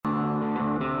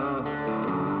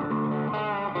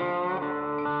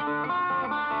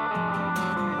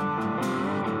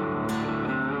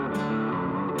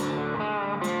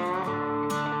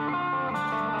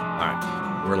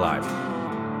We're live.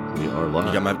 We are live.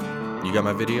 You got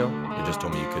my video? You just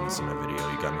told me you couldn't see my video.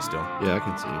 You got me still? Yeah, I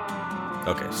can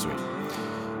see. Okay,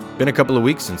 sweet. Been a couple of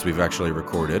weeks since we've actually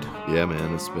recorded. Yeah,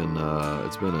 man, it's been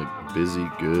a busy,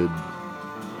 good,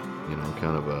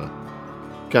 kind of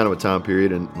a time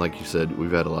period, and like you said,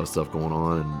 we've had a lot of stuff going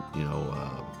on,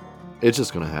 and it's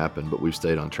just going to happen. But we've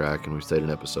stayed on track, and we've stayed an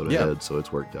episode ahead, so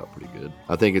it's worked out pretty good.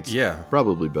 I think it's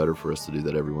probably better for us to do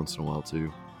that every once in a while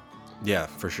too. Yeah,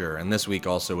 for sure. And this week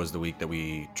also was the week that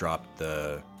we dropped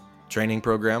the training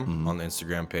program on the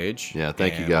Instagram page. Yeah,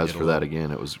 thank you guys for that again.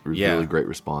 It was really great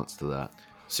response to that.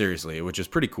 Seriously, which is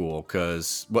pretty cool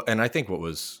because, and I think what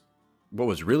was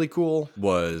really cool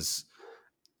was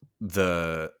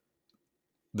the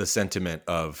sentiment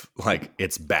of like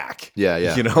it's back. Yeah,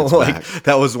 like back.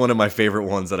 That was one of my favorite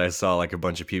ones that I saw like a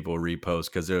bunch of people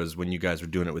repost because it was when you guys were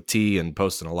doing it with T and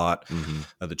posting a lot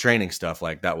of the training stuff.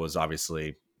 Like that was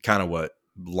obviously kind of what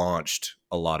launched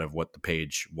a lot of what the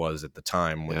page was at the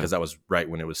time because that was right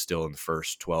when it was still in the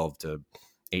first 12 to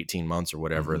 18 months or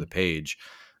whatever of the page.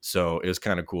 So it was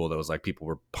kind of cool that was like people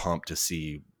were pumped to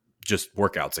see just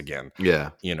workouts again. Yeah.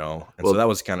 And so that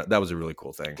was a really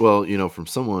cool thing. Well, from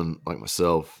someone like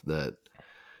myself that,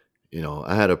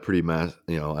 I had I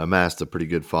amassed a pretty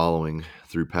good following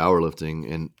through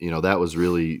powerlifting, and, that was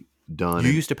really done. You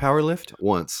used to powerlift?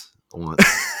 Once.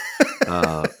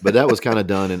 But that was kind of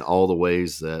done in all the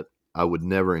ways that I would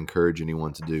never encourage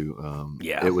anyone to do.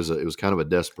 It was kind of a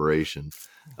desperation.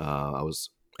 I know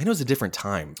it was a different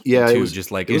time. Yeah, too, it was just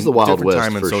like it was the Wild West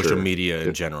time in for social sure. media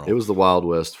in general. It was the Wild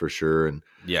West for sure, and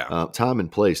yeah, time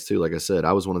and place too. Like I said,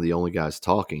 I was one of the only guys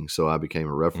talking, so I became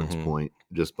a reference point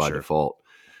just by default.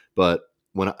 But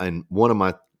in one of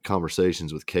my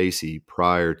conversations with Casey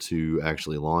prior to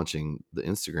actually launching the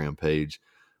Instagram page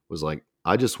was like,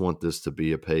 I just want this to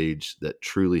be a page that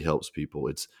truly helps people.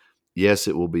 Yes,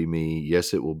 it will be me.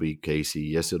 Yes, it will be Casey.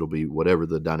 Yes, it'll be whatever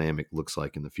the dynamic looks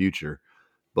like in the future.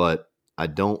 But I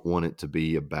don't want it to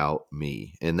be about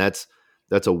me. And that's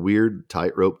a weird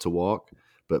tightrope to walk.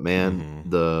 But man,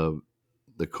 the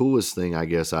coolest thing I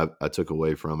guess I took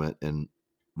away from it and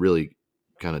really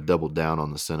kind of doubled down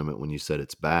on the sentiment when you said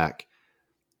it's back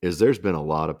is there's been a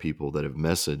lot of people that have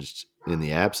messaged in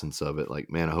the absence of it. Like,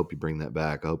 man, I hope you bring that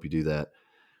back. I hope you do that.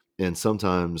 And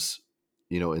sometimes,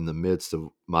 in the midst of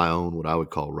my own, what I would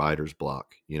call writer's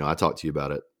block, I talked to you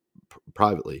about it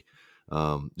privately.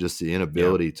 Just the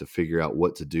inability to figure out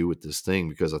what to do with this thing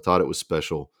because I thought it was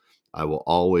special. I will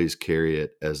always carry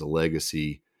it as a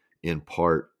legacy in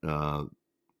part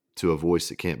to a voice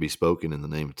that can't be spoken in the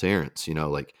name of Terrence.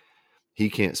 Like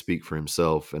he can't speak for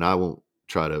himself, and I won't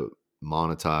try to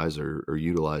monetize or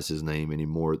utilize his name any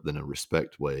more than a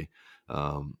respect way.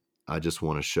 I just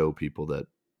want to show people that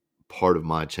part of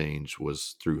my change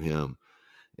was through him.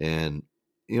 And,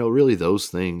 really those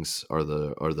things are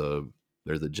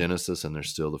they're the genesis, and they're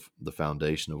still the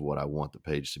foundation of what I want the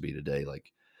page to be today.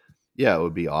 Like, yeah, it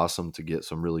would be awesome to get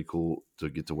to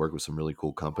work with some really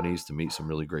cool companies, to meet some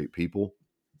really great people.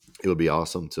 It would be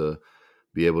awesome to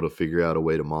be able to figure out a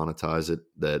way to monetize it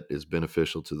that is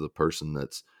beneficial to the person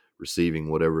that's receiving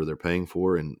whatever they're paying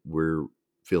for, and we're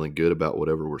feeling good about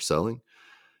whatever we're selling.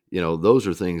 Those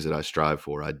are things that I strive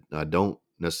for. I don't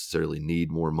necessarily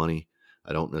need more money.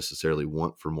 I don't necessarily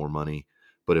want for more money.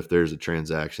 But if there's a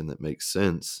transaction that makes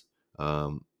sense,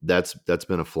 that's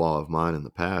been a flaw of mine in the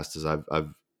past. Is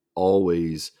I've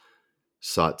always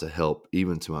sought to help,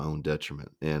 even to my own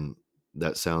detriment. And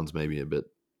that sounds maybe a bit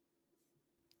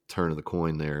turn of the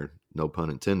coin there, no pun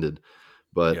intended.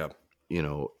 But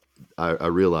I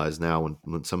realize now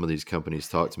when some of these companies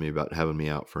talk to me about having me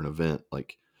out for an event,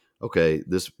 like, okay,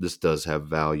 this does have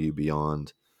value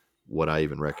beyond what I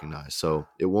even recognize. So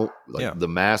it won't the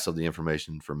mass of the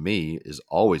information from me is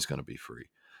always going to be free.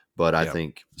 But I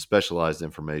think specialized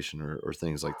information or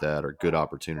things like that are good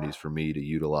opportunities for me to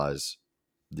utilize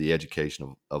the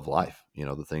education of life,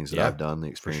 the things that I've done, the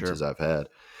experiences I've had.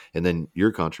 And then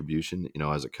your contribution,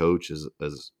 as a coach, as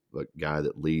a guy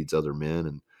that leads other men,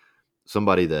 and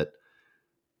somebody that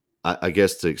I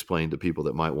guess to explain to people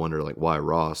that might wonder, like, why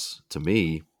Ross? To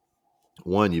me,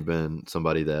 one, you've been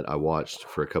somebody that I watched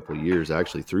for a couple of years,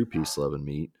 actually through Peace, Love, and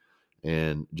Meat,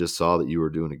 and just saw that you were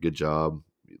doing a good job.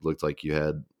 It looked like you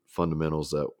had fundamentals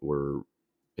that were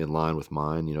in line with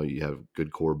mine. You have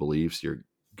good core beliefs. You're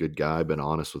a good guy, been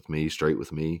honest with me, straight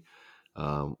with me.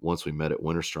 Once we met at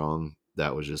Winter Strong,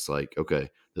 that was just like, okay,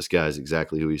 this guy is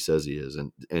exactly who he says he is.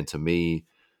 And to me,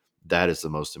 that is the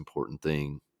most important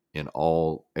thing in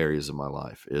all areas of my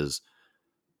life, is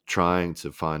trying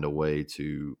to find a way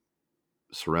to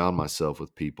surround myself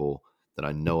with people that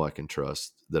I know I can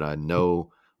trust, that I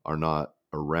know are not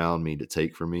around me to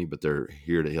take from me, but they're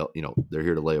here to help. They're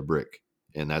here to lay a brick,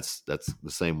 and that's the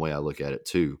same way I look at it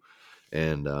too.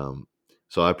 And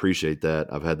so I appreciate that.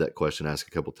 I've had that question asked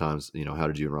a couple times. How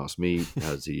did you and Ross meet?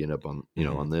 How does he end up on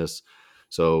on this?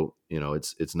 So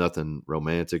it's nothing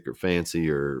romantic or fancy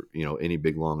or any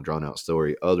big long drawn out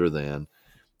story other than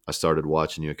I started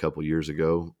watching you a couple years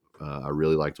ago. I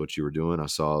really liked what you were doing. I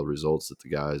saw the results that the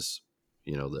guys,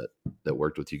 that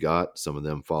worked with you got. Some of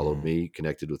them followed me,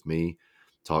 connected with me,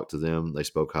 talked to them. They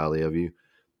spoke highly of you.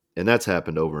 And that's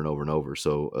happened over and over and over.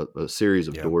 So a series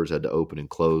of doors had to open and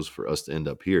close for us to end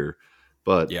up here.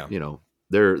 But,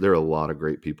 there are a lot of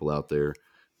great people out there,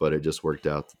 but it just worked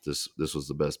out that this was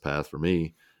the best path for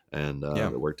me. And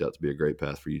it worked out to be a great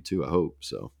path for you too, I hope.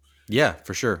 So, yeah,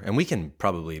 for sure. And we can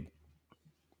probably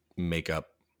make up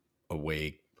a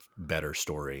way better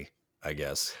story, I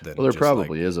guess. Well, there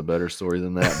probably is a better story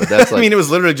than that, but that's I mean, it was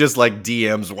literally just like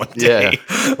DMs one day.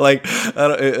 Yeah. Like, I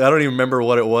don't even remember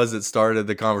what it was that started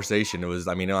the conversation. It was,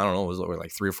 I don't know, it was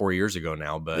like 3 or 4 years ago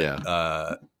now, but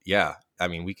I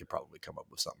mean, we could probably come up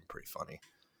with something pretty funny.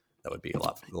 That would be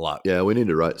a lot. Yeah, we need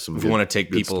to write some. If we want to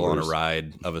take people on a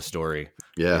ride of a story,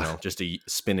 just to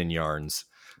spin in yarns.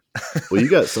 Well, you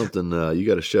got something. You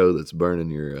got a show that's burning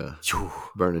your so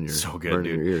good, burning dude.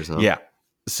 your ears, huh? Yeah.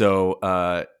 So,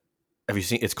 have you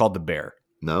seen? It's called The Bear.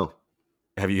 No.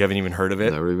 You haven't even heard of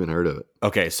it? Never even heard of it.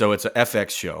 Okay, so it's a FX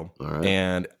show, all right.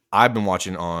 And I've been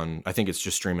watching on. I think it's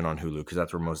just streaming on Hulu because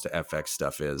that's where most of FX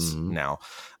stuff is now.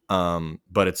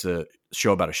 But it's a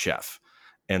show about a chef,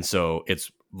 and so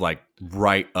it's like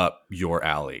right up your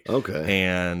alley. Okay.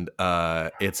 And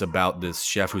it's about this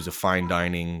chef who's a fine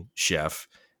dining chef,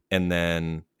 and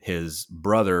then his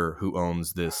brother who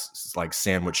owns this like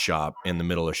sandwich shop in the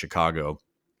middle of Chicago,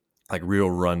 like real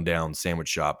rundown sandwich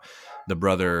shop. The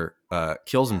brother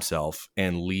kills himself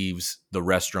and leaves the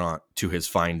restaurant to his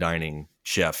fine dining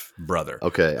chef brother.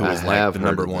 Okay, who was I like the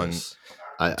number one.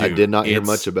 I did not hear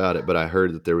much about it, but I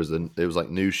heard that it was like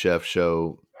new chef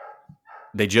show.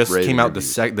 They just came out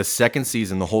the second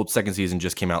season. The whole second season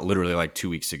just came out literally like 2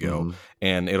 weeks ago,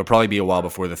 and it'll probably be a while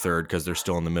before the third because they're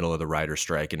still in the middle of the writer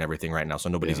strike and everything right now. So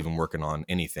nobody's even working on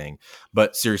anything.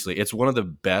 But seriously, it's one of the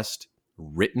best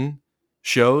written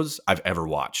shows I've ever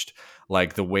watched.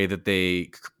 Like the way that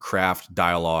they craft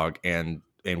dialogue and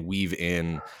weave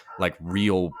in like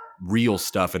real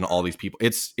stuff and all these people.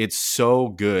 It's so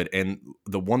good. And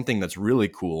the one thing that's really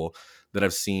cool that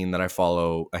I've seen, that I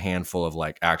follow a handful of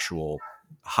like actual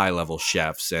high level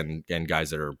chefs and guys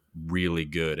that are really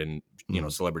good and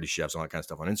celebrity chefs and all that kind of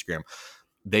stuff on Instagram.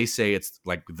 They say it's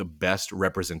like the best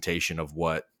representation of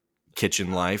what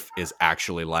kitchen life is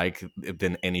actually like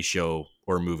than any show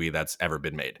or movie that's ever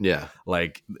been made. Yeah.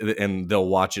 Like, and they'll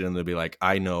watch it and they'll be like,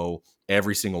 I know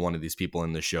every single one of these people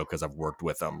in this show because I've worked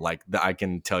with them. Like I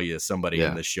can tell you somebody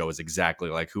in this show is exactly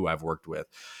like who I've worked with.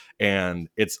 And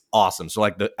it's awesome. So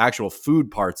like the actual food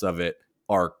parts of it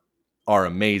are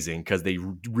amazing because they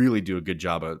really do a good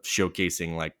job of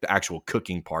showcasing like the actual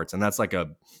cooking parts. And that's like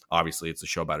obviously it's a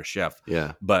show about a chef.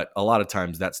 Yeah. But a lot of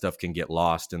times that stuff can get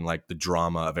lost in like the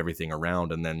drama of everything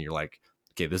around. And then you're like,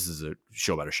 okay, this is a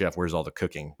show about a chef. Where's all the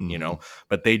cooking,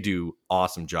 But they do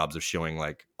awesome jobs of showing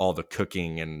like all the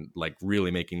cooking and like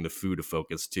really making the food a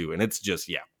focus too. And it's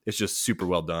just super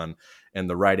well done. And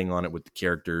the writing on it with the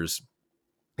characters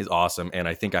is awesome. And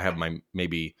I think I have my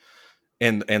maybe,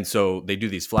 and so they do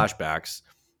these flashbacks,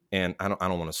 and I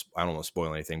don't want to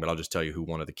spoil anything, but I'll just tell you who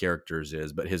one of the characters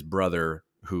is. But his brother,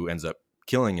 who ends up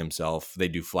killing himself, they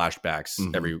do flashbacks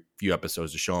every few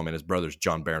episodes to show him, and his brother's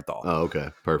John Bernthal. Oh,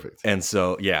 okay, perfect. And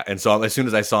so as soon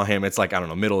as I saw him, it's like, I don't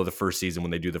know, middle of the first season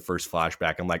when they do the first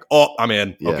flashback, I'm like, oh, I'm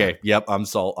in. Yeah. Okay, yep, I'm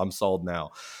sold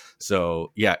now.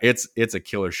 So yeah, it's a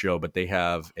killer show. But they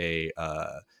have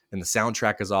and the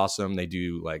soundtrack is awesome. They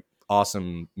do like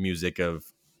awesome music of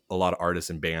a lot of artists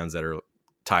and bands that are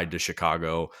tied to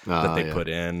Chicago that they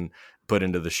put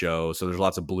into the show. So there's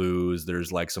lots of blues. There's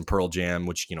like some Pearl Jam,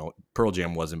 which, Pearl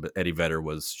Jam wasn't, but Eddie Vedder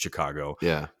was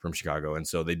from Chicago. And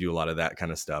so they do a lot of that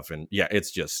kind of stuff. And yeah,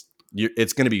 it's just,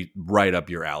 it's going to be right up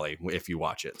your alley if you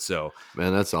watch it. So,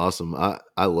 man, that's awesome.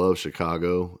 I love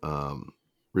Chicago.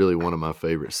 Really one of my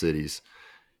favorite cities,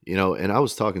 and I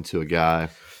was talking to a guy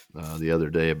the other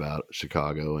day about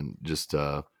Chicago and just,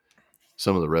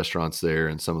 some of the restaurants there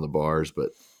and some of the bars, but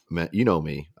man, you know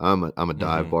me, I'm a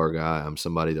dive bar guy. I'm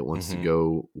somebody that wants to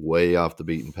go way off the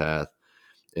beaten path.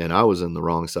 And I was in the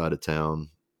wrong side of town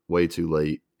way too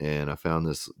late. And I found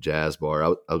this jazz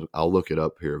bar. I'll look it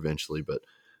up here eventually, but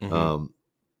it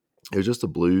was just a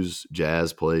blues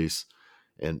jazz place.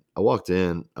 And I walked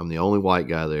in, I'm the only white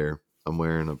guy there. I'm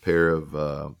wearing a pair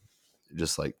of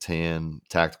just like tan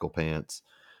tactical pants,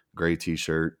 gray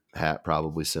t-shirt, hat,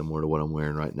 probably similar to what I'm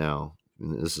wearing right now.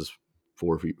 And this is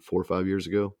 4 or 5 years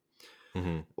ago.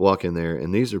 Mm-hmm. Walk in there,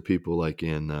 and these are people like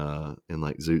in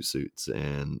like zoot suits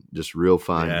and just real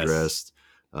fine dressed.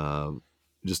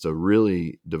 Just a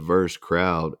really diverse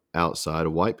crowd outside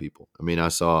of white people. I mean, I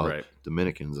saw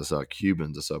Dominicans, I saw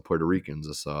Cubans, I saw Puerto Ricans,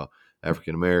 I saw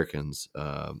African Americans.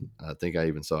 I think I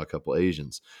even saw a couple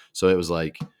Asians. So it was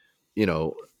like, you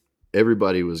know,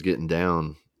 everybody was getting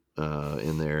down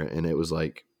in there, and it was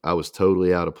like I was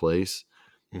totally out of place.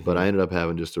 But I ended up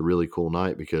having just a really cool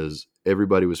night because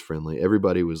everybody was friendly.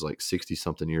 Everybody was like 60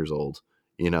 something years old,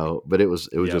 you know, but it was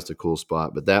just a cool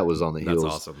spot. But that was on the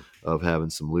heels of having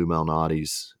some Lou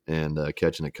Malnati's and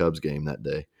catching a Cubs game that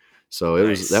day. So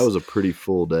that was a pretty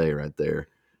full day right there.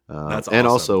 That's awesome. And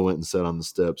also went and sat on the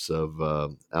steps of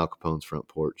Al Capone's front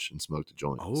porch and smoked a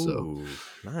joint. Oh, so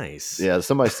nice. Yeah,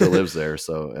 somebody still lives there,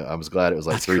 so I was glad it was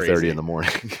like 3:30 in the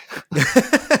morning.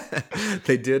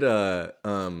 They did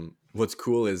what's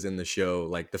cool is in the show,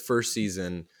 like the first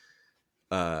season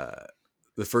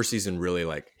really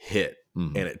like hit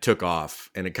and it took off,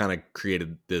 and it kind of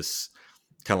created this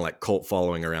kind of like cult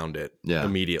following around it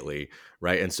immediately,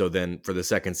 right? And so then for the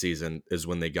second season is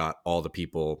when they got all the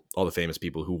famous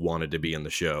people who wanted to be in the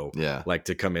show, like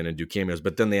to come in and do cameos.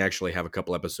 But then they actually have a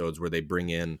couple episodes where they bring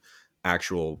in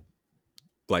actual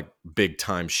like big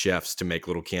time chefs to make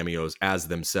little cameos as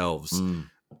themselves,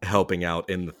 helping out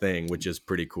in the thing, which is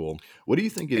pretty cool. What do you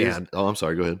think it is? Oh, I'm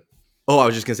sorry. Go ahead. Oh, I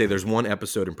was just gonna say there's one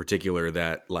episode in particular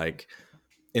that like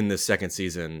in the second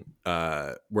season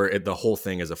where the whole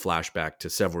thing is a flashback to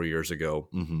several years ago,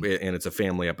 and it's a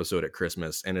family episode at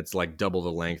Christmas, and it's like double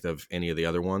the length of any of the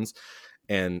other ones.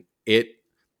 And it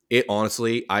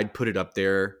honestly, I'd put it up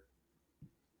there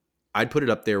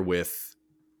with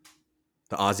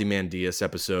the Ozymandias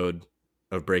episode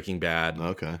of Breaking Bad.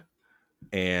 Okay.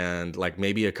 And like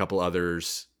maybe a couple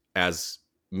others as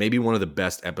maybe one of the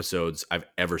best episodes I've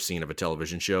ever seen of a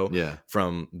television show. Yeah.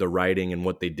 From the writing and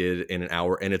what they did in an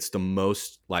hour. And it's the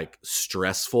most like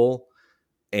stressful,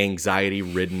 anxiety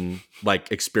ridden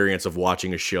like experience of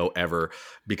watching a show ever,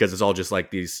 because it's all just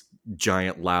like these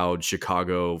giant, loud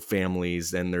Chicago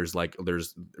families. And there's like all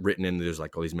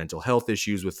these mental health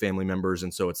issues with family members.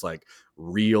 And so it's like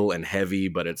real and heavy,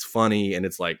 but it's funny. And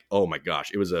it's like, oh my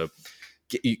gosh,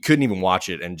 you couldn't even watch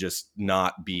it and just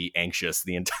not be anxious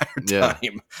the entire time. Yeah.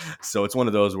 So it's one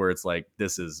of those where it's like,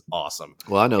 this is awesome.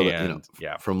 Well, I know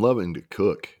that, from loving to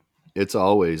cook, it's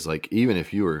always like, even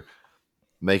if you were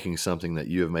making something that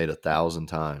you have made 1,000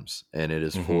 times and it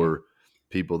is for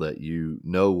people that you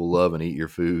know will love and eat your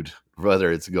food,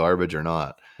 whether it's garbage or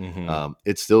not,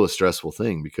 it's still a stressful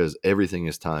thing because everything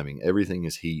is timing, everything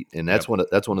is heat. And that's one of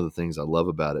the things I love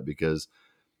about it, because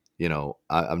you know,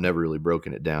 I've never really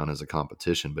broken it down as a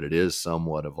competition, but it is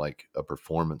somewhat of like a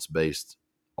performance-based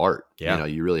art. Yeah. You know,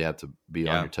 you really have to be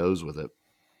on your toes with it.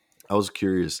 I was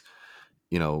curious,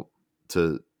 you know,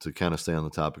 to kind of stay on the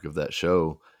topic of that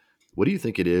show, what do you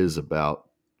think it is about,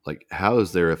 like, how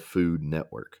is there a Food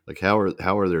Network? Like, how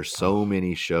are there so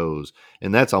many shows?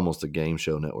 And that's almost a game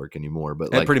show network anymore.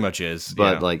 But it pretty much is.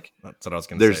 But like, that's what I was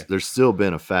going to say. There's still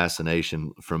been a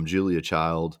fascination from Julia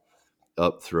Child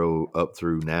up through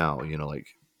now, you know, like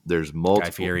there's multiple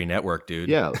Guy Fieri network, dude.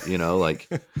 Yeah. You know, like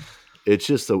it's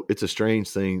just it's a strange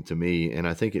thing to me. And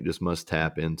I think it just must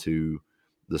tap into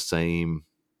the same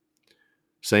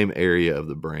area of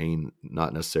the brain,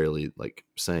 not necessarily like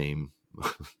same.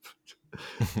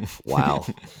 Wow.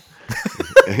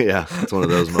 Yeah. It's one of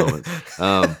those moments.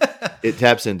 It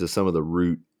taps into some of the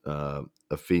root,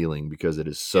 a feeling, because it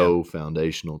is so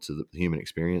foundational to the human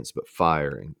experience, but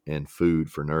fire and food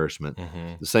for nourishment,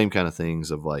 the same kind of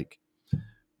things of like,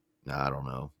 I don't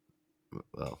know.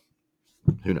 Well,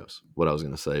 who knows what I was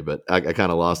going to say, but I kind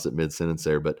of lost it mid sentence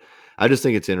there. But I just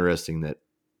think it's interesting that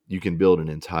you can build an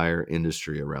entire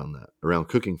industry around that, around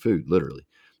cooking food, literally.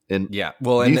 And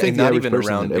well, and not even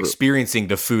around experiencing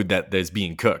the food that is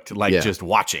being cooked, like just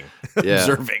watching,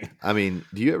 observing. I mean,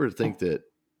 do you ever think that,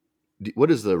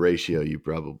 what is the ratio you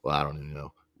probably, I don't even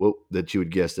know, that you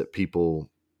would guess that people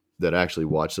that actually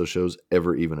watch those shows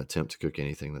ever even attempt to cook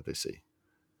anything that they see?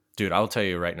 Dude, I'll tell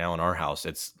you right now, in our house,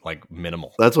 it's like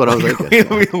minimal. That's what I was thinking.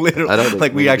 we literally,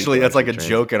 like, we actually, that's like a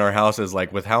joke in our house, is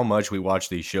like, with how much we watch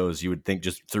these shows, you would think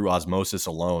just through osmosis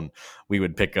alone, we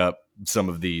would pick up some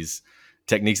of these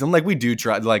techniques. And like, we do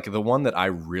try, like the one that I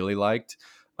really liked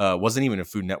wasn't even a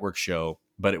Food Network show,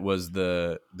 but it was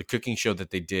the cooking show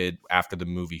that they did after the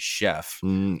movie Chef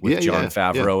with Jon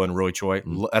Favreau and Roy Choi.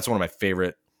 That's one of my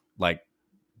favorite, like,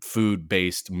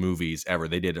 food-based movies ever.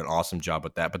 They did an awesome job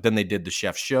with that. But then they did the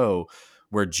Chef show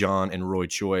where Jon and Roy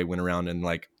Choi went around and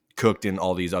like cooked in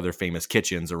all these other famous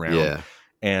kitchens around. Yeah.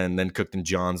 And then cooked in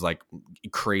John's like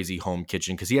crazy home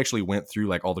kitchen, because he actually went through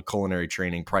like all the culinary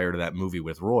training prior to that movie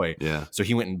with Roy. Yeah. So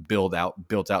he went and built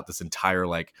out this entire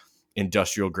like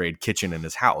industrial grade kitchen in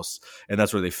his house, and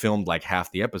that's where they filmed like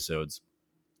half the episodes.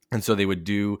 And so they would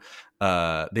do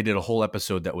they did a whole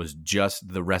episode that was just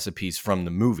the recipes from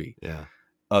the movie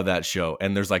of that show.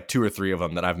 And there's like 2 or 3 of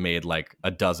them that I've made like a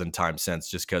dozen times since,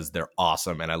 just because they're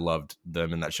awesome and I loved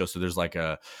them in that show. So there's like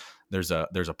there's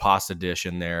a pasta dish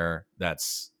in there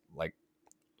that's like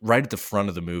right at the front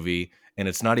of the movie, and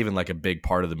it's not even like a big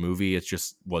part of the movie. It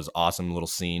just was awesome little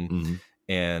scene. Mm-hmm.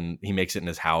 And he makes it in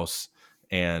his house,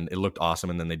 and it looked awesome.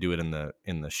 And then they do it in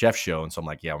the chef show. And so I'm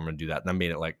like, yeah, I'm going to do that. And I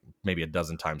made it like maybe a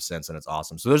dozen times since, and it's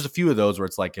awesome. So there's a few of those where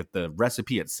it's like, if the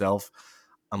recipe itself,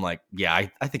 I'm like, yeah,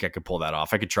 I think I could pull that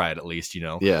off. I could try it at least, you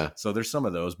know? Yeah. So there's some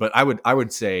of those, but I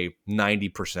would say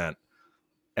 90%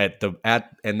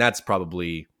 and that's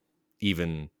probably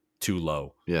even too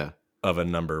low. Yeah. Of a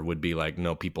number would be like,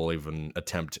 no people even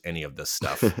attempt any of this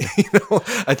stuff. You know?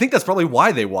 I think that's probably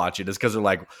why they watch it, is because they're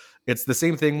like, it's the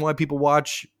same thing why people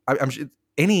watch. I'm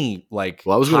any like,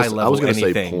 well, I was going to say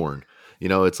anything. porn. You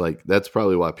know, it's like, that's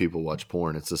probably why people watch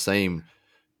porn. It's the same,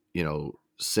 you know,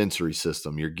 sensory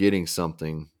system. You're getting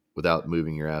something without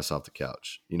moving your ass off the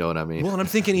couch. You know what I mean? Well, and I'm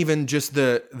thinking even just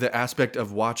the aspect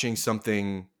of watching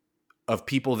something of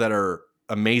people that are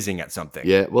amazing at something.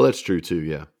 Yeah. Well, that's true too.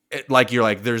 Yeah. Like you're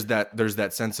like, there's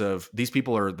that sense of these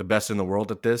people are the best in the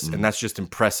world at this. Mm-hmm. And that's just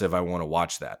impressive. I want to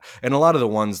watch that. And a lot of the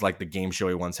ones like the game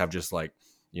showy ones have just like,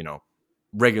 you know,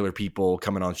 regular people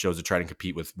coming on shows to try to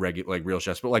compete with like real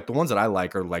chefs. But like the ones that I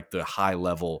like are like the high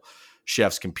level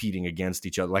chefs competing against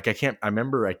each other. Like I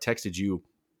remember I texted you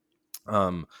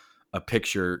a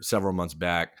picture several months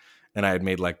back, and I had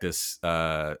made like this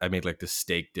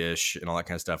steak dish and all that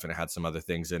kind of stuff, and it had some other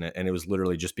things in it. And it was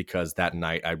literally just because that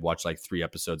night I'd watched like 3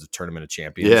 episodes of Tournament of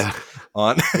Champions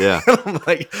on. Yeah.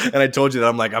 And I told you that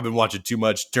I'm like, I've been watching too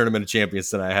much Tournament of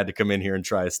Champions, and I had to come in here and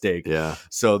try a steak. Yeah.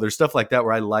 So there's stuff like that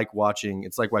where I like watching.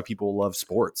 It's like why people love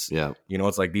sports. Yeah. You know,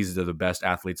 it's like, these are the best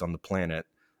athletes on the planet.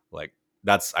 Like,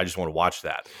 I just want to watch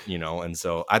that, you know? And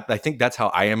so I think that's how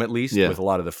I am, at least with a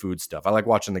lot of the food stuff. I like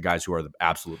watching the guys who are the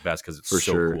absolute best, because it's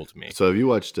cool to me. So have you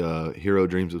watched Hero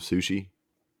Dreams of Sushi?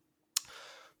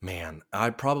 Man, I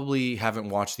probably haven't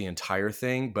watched the entire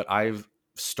thing, but I've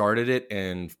started it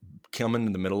and come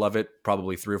in the middle of it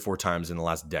probably 3 or 4 times in the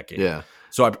last decade. Yeah.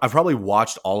 So I've probably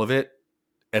watched all of it.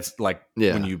 It's like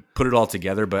when you put it all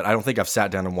together, but I don't think I've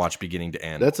sat down and watched beginning to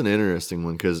end. That's an interesting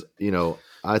one, because, you know,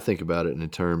 I think about it in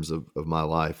terms of my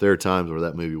life. There are times where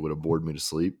that movie would have bored me to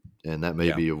sleep, and that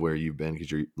may be of where you've been, because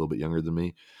you're a little bit younger than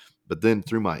me. But then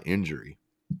through my injury,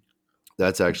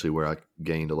 that's actually where I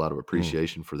gained a lot of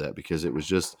appreciation for that, because it was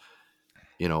just,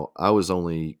 you know, I was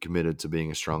only committed to being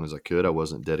as strong as I could. I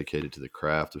wasn't dedicated to the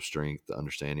craft of strength, the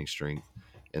understanding strength.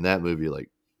 And that movie like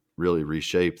really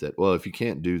reshaped that. Well, if you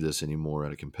can't do this anymore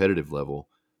at a competitive level,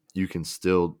 you can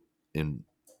still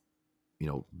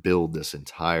build this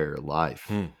entire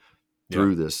life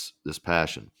through this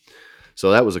passion.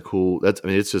 So that was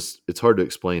it's hard to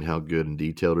explain how good and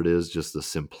detailed it is. Just the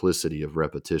simplicity of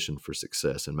repetition for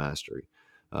success and mastery.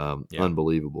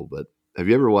 Unbelievable. But have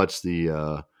you ever watched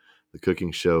the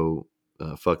cooking show,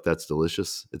 Fuck That's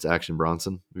Delicious? It's Action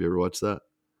Bronson. Have you ever watched that?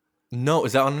 No.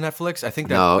 Is that on Netflix? I think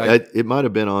that it might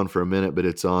have been on for a minute, but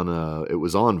it's on, it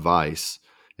was on Vice.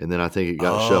 And then I think it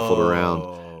got shuffled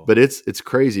around. But it's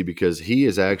crazy, because he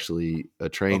is actually a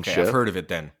trained chef. I've heard of it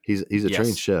then. He's a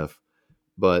trained chef,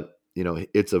 but you know,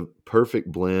 it's a perfect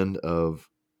blend of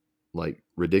like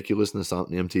ridiculousness on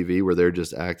MTV, where they're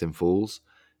just acting fools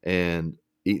and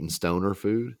eating stoner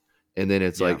food. And then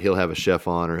it's like, he'll have a chef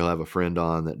on, or he'll have a friend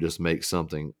on that just makes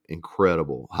something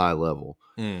incredible, high level.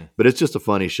 But it's just a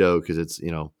funny show, because it's,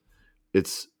 you know,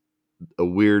 it's a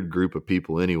weird group of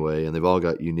people anyway, and they've all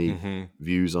got unique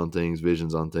views on things,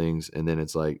 visions on things, and then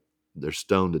it's like they're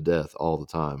stoned to death all the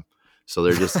time, so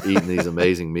they're just eating these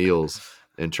amazing meals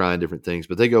and trying different things.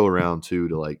 But they go around too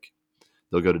to like,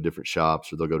 they'll go to different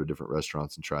shops, or they'll go to different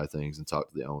restaurants and try things and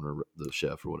talk to the owner, the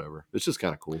chef, or whatever. It's just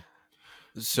kind of cool.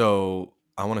 So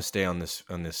I want to stay on this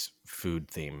food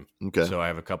theme. Okay. So I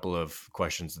have a couple of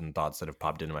questions and thoughts that have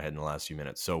popped into my head in the last few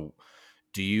minutes. So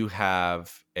do you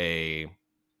have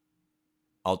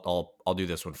I'll do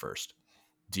this one first.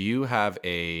 Do you have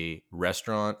a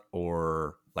restaurant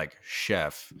or like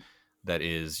chef that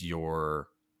is your,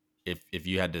 if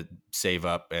you had to save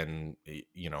up and,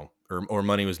 you know, or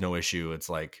money was no issue, it's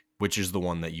like, which is the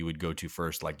one that you would go to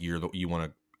first? Like you want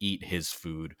to eat his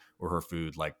food or her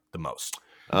food like the most?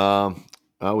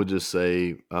 I would just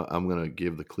say I'm going to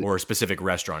give the or a specific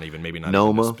restaurant, even maybe not even a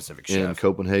Noma specific chef. in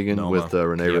Copenhagen Noma. with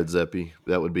Rene Redzepi.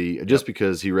 That would be just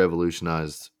because he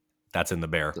revolutionized. That's in the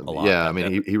Bear a lot. Yeah, I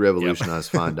mean, he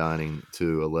revolutionized fine dining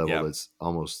to a level Yep. that's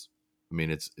almost. I mean,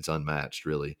 it's unmatched,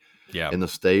 really. Yeah. In the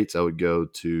States, I would go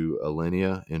to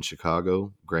Alinea in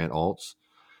Chicago, Grant Altz.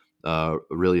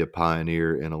 Really a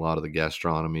pioneer in a lot of the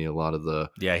gastronomy, a lot of the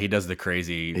he does the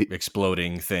crazy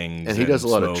exploding things, and he does a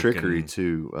lot of trickery and,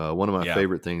 too. One of my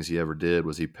favorite things he ever did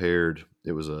was he paired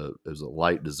it was a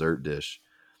light dessert dish,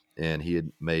 and he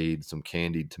had made some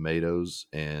candied tomatoes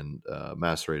and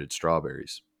macerated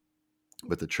strawberries.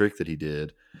 But the trick that he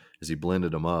did is he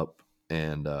blended them up,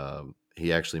 and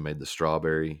he actually made the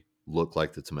strawberry look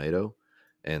like the tomato,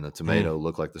 and the tomato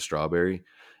look like the strawberry.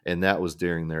 And that was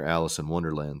during their Alice in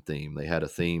Wonderland theme. They had a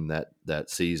theme that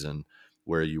season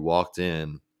where you walked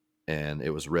in and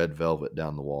it was red velvet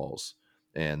down the walls.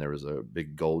 And there was a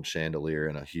big gold chandelier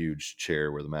and a huge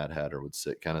chair where the Mad Hatter would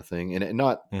sit, kind of thing. And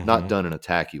not done in a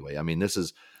tacky way. I mean, this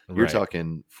is, you're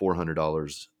talking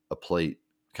 $400 a plate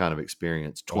kind of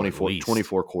experience,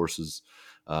 24 courses,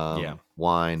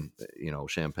 wine,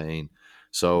 champagne.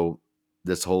 So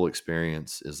this whole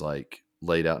experience is like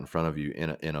laid out in front of you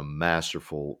in a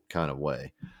masterful kind of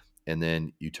way. And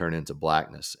then you turn into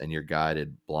blackness and you're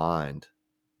guided blind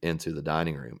into the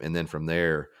dining room. And then from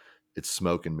there, it's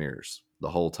smoke and mirrors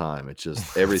the whole time. It's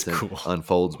just everything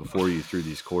unfolds before you through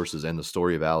these courses. And the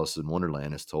story of Alice in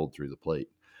Wonderland is told through the plate.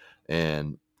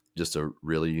 And just a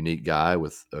really unique guy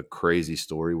with a crazy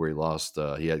story where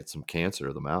he had some cancer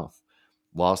of the mouth,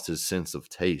 lost his sense of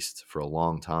taste for a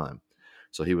long time.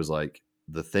 So he was like,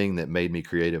 the thing that made me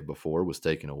creative before was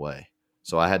taken away.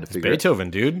 So I had to figure Beethoven,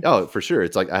 dude. Oh, for sure.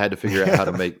 It's like I had to figure out how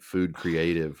to make food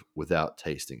creative without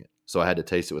tasting it. So I had to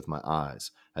taste it with my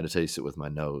eyes. I had to taste it with my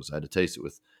nose. I had to taste it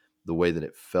with the way that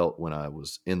it felt when I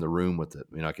was in the room with it.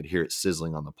 I could hear it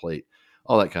sizzling on the plate,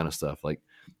 all that kind of stuff. Like,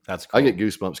 that's cool. I get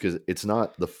goosebumps because it's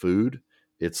not the food.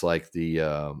 It's like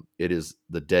it is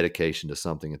the dedication to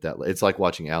something at that. It's like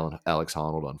watching Alex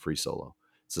Honnold on Free Solo.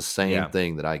 It's the same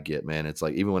thing that I get, man. It's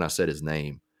like, even when I said his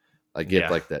name, I get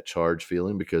like that charge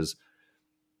feeling, because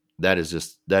that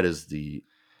is the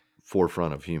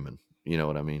forefront of human. You know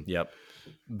what I mean? Yep.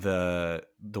 The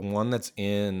one that's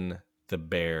in the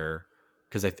Bear,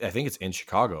 because I think it's in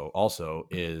Chicago also,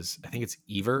 is I think it's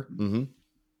Ever. Mm-hmm.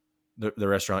 The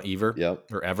restaurant Ever.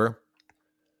 Yep. Or Ever.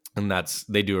 And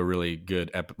they do a really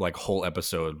good whole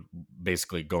episode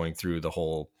basically going through the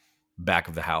whole back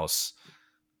of the house.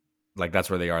 Like, that's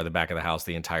where they are, the back of the house,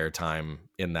 the entire time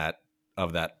that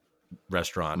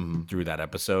restaurant through that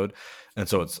episode. And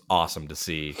so it's awesome to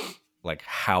see like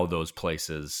how those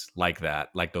places like that,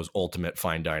 like those ultimate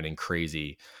fine dining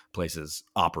crazy places,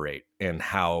 operate, and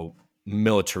how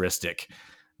militaristic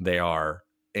they are,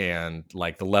 and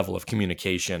like the level of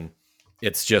communication.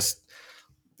 It's just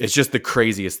the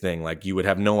craziest thing. Like, you would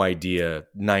have no idea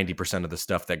 90% of the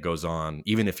stuff that goes on,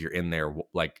 even if you're in there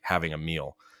like having a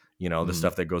meal. The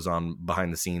stuff that goes on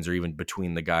behind the scenes, or even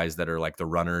between the guys that are like the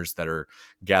runners that are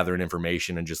gathering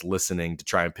information and just listening to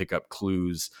try and pick up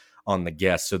clues on the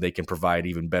guests so they can provide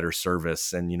even better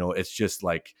service. And, it's just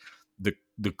like the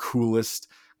coolest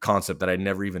concept that I'd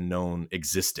never even known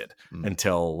existed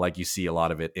until like you see a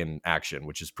lot of it in action,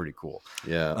 which is pretty cool.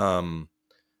 Yeah.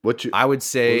 I would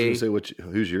say,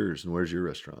 who's yours and where's your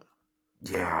restaurant?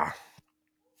 Yeah.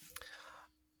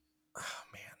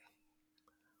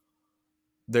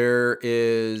 There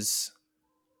is,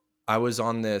 I was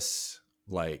on this,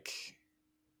 like,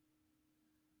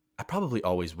 I probably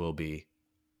always will be.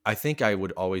 I think I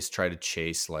would always try to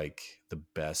chase like the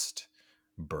best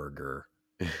burger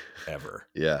ever.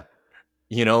 Yeah.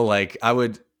 Like I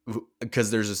would,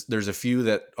 because there's a few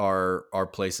that are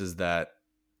places that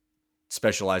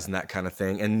specialize in that kind of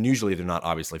thing. And usually they're not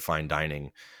obviously fine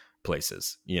dining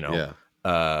places,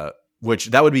 which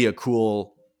that would be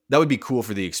cool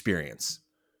for the experience.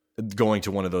 Going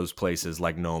to one of those places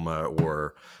like Noma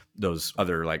or those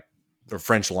other or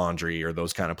French Laundry or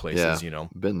those kind of places,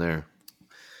 Been there.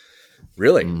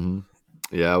 Really? Mm-hmm.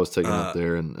 Yeah, I was taken up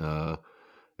there, and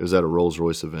it was at a Rolls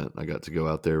Royce event. I got to go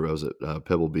out there. I was at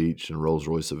Pebble Beach and Rolls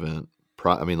Royce event.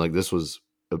 This was.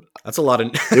 That's a lot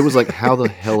of. It was like, how the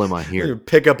hell am I here?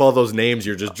 Pick up all those names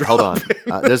you're just dropping.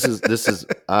 Hold on. This is.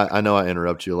 I know I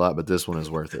interrupt you a lot, but this one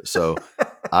is worth it. So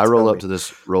I roll up to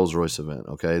this Rolls Royce event.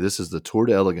 Okay, this is the Tour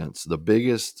d'Elegance, the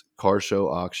biggest car show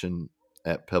auction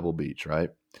at Pebble Beach. Right.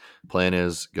 Plan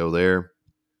is go there,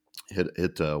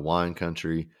 hit wine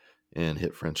country, and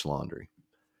hit French Laundry.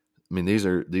 I mean, these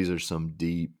are some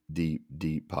deep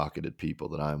pocketed people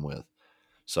that I'm with.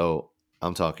 So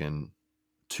I'm talking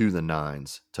to the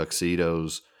nines,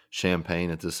 tuxedos, champagne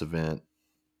at this event.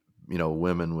 You know,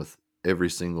 women with every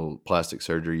single plastic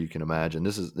surgery you can imagine.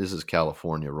 This is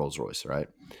California Rolls-Royce, right?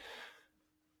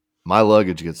 My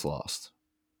luggage gets lost.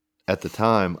 At the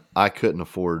time, I couldn't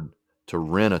afford to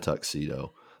rent a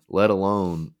tuxedo, let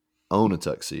alone own a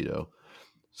tuxedo.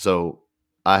 So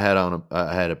I had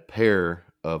a pair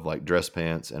of like dress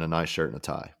pants and a nice shirt and a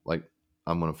tie. Like,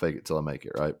 I'm going to fake it till I make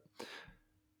it, right?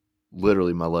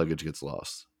 Literally, my luggage gets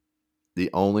lost. The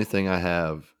only thing I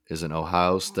have is an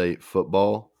Ohio State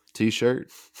football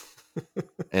t-shirt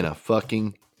and a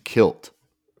fucking kilt.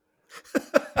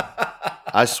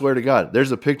 I swear to God,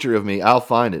 there's a picture of me. I'll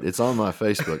find it. It's on my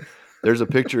Facebook. There's a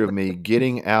picture of me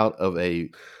getting out of a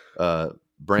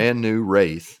brand new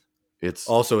Wraith. It's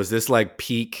also, is this like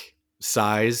peak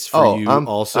size for you? I'm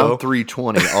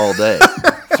 320 all day.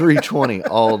 320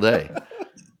 all day.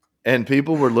 And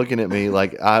people were looking at me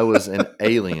like I was an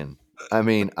alien. I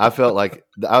mean, I felt like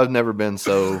I've never been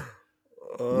so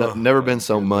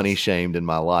money shamed in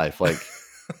my life. Like,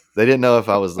 they didn't know if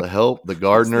I was the help, the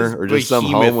gardener, or just some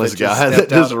homeless guy that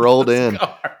just rolled in.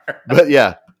 But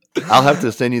yeah, I'll have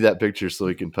to send you that picture so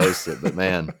we can post it. But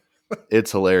man,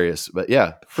 it's hilarious. But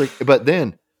yeah, but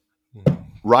then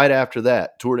right after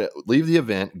that, leave the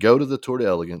event, go to the Tour de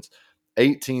Elegance,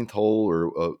 18th hole,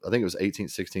 or I think it was 18th,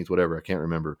 16th, whatever. I can't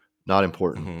remember. Not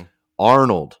important. Mm-hmm.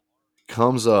 Arnold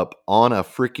comes up on a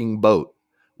freaking boat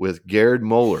with Gerd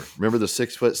Moeller. Remember the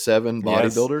 6'7"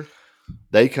 bodybuilder? Yes.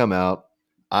 They come out.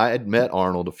 I had met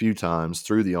Arnold a few times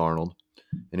through the Arnold,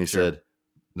 and he said,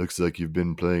 "Looks like you've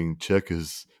been playing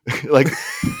checkers." Like,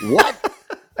 what?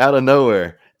 Out of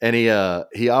nowhere. And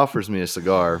he offers me a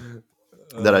cigar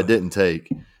that I didn't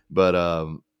take.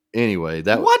 But anyway,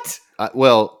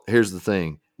 well, here's the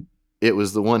thing. It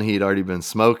was the one he'd already been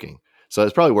smoking. So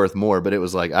it's probably worth more, but it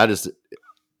was like,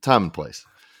 time and place.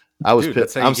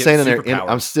 I'm standing there.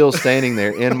 I'm still standing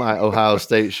there in my Ohio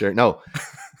State shirt. No,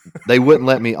 they wouldn't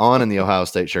let me on in the Ohio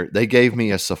State shirt. They gave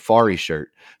me a safari shirt.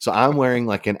 So I'm wearing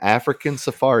like an African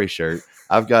safari shirt.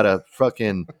 I've got a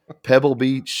fucking Pebble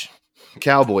Beach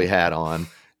cowboy hat on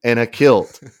and a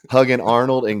kilt, hugging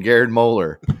Arnold and Gerd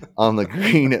Moeller on the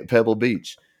green at Pebble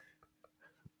Beach.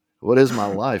 What is my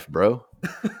life, bro?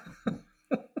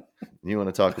 You want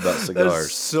to talk about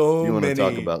cigars? You want to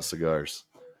talk about cigars?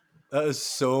 That is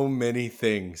so many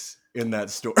things in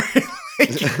that story.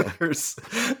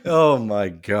 Oh my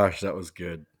gosh, that was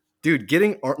good, dude.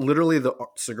 Getting literally the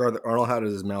cigar that Arnold had in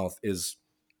his mouth is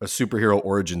a superhero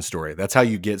origin story. That's how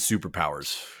you get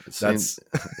superpowers.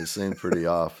 It seemed pretty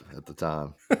off at the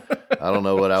time. I don't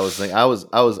know what I was thinking. I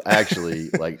was actually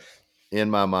like,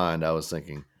 in my mind, I was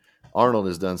thinking, Arnold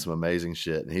has done some amazing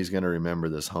shit, and he's going to remember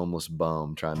this homeless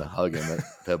bum trying to hug him at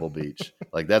Pebble Beach.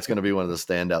 Like, that's going to be one of the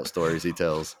standout stories he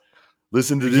tells.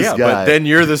 Listen to this guy. But then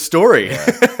you're the story. Yeah,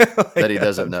 that he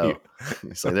doesn't know.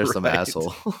 He's like, there's some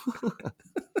asshole.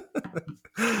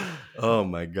 Oh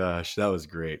my gosh, that was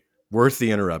great. Worth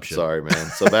the interruption. Sorry, man.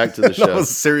 So back to the show.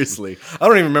 Seriously, I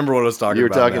don't even remember what I was talking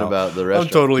about. You were talking about the restaurant.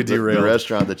 I'm totally derailed. The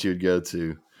restaurant that you'd go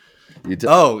to.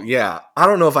 Oh, yeah. I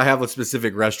don't know if I have a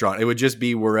specific restaurant. It would just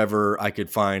be wherever I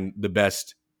could find the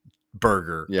best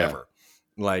burger ever.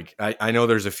 Like, I know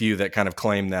there's a few that kind of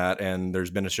claim that, and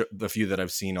there's been a few that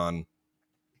I've seen on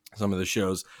some of the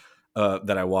shows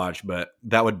that I watch, but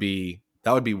that would be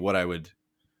what I would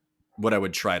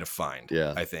try to find.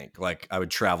 Yeah. I think, like, I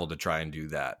would travel to try and do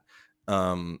that.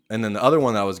 And then the other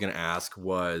one that I was going to ask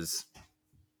was,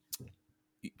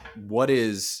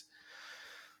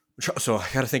 so I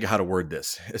got to think of how to word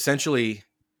this. Essentially,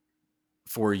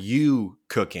 for you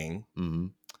cooking, mm-hmm.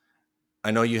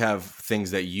 I know you have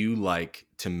things that you like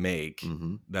to make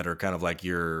that are kind of like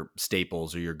your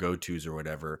staples or your go-tos or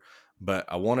whatever. But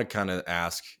I want to kind of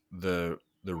ask the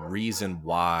reason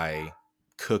why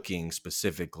cooking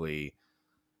specifically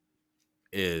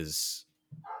is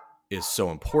so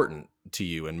important to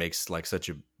you and makes like such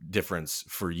a difference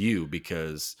for you,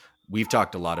 because we've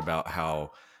talked a lot about how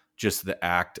just the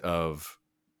act of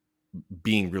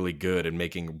being really good and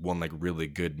making one like really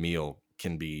good meal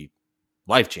can be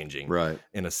life-changing, right?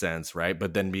 In a sense, right?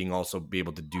 But then be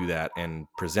able to do that and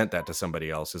present that to somebody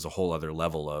else is a whole other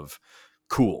level of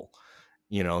cool,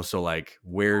 you know? So like,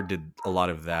 where did a lot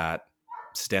of that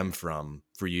stem from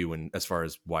for you, and as far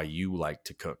as why you like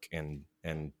to cook and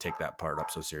take that part up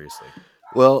so seriously?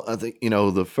 Well, I think,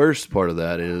 the first part of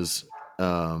that is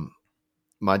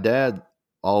my dad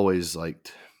always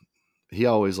liked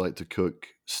to cook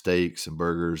steaks and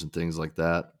burgers and things like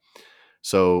that.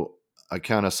 So I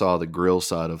kind of saw the grill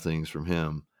side of things from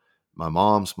him. My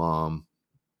mom's mom,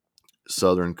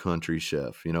 Southern country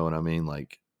chef, you know what I mean?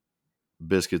 Like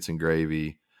biscuits and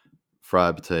gravy,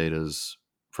 fried potatoes,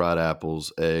 fried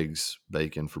apples, eggs,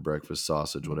 bacon for breakfast,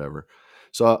 sausage, whatever.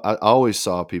 So I always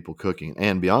saw people cooking.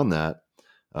 And beyond that,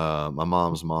 my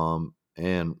mom's mom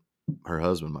and her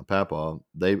husband, my papa,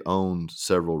 they owned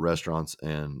several restaurants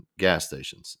and gas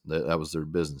stations. That was their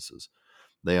businesses.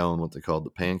 They owned what they called the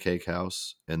Pancake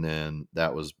House, and then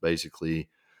that was basically,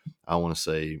 I want to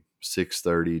say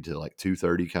 6:30 to like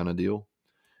 2:30 kind of deal.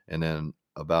 And then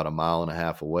about a mile and a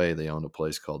half away, they owned a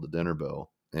place called the Dinner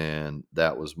Bell, and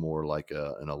that was more like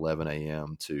an 11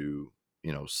 a.m. to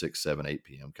 6, 7, 8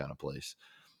 p.m. kind of place.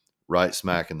 Right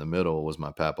smack in the middle was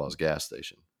my papa's gas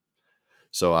station.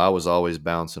 So I was always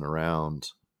bouncing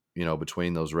around,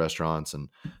 between those restaurants and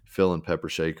filling pepper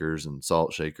shakers and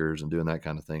salt shakers and doing that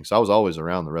kind of thing. So I was always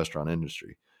around the restaurant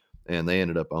industry, and they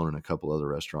ended up owning a couple other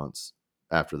restaurants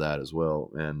after that as well.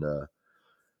 And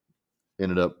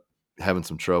ended up having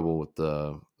some trouble with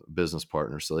the business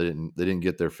partners. So they didn't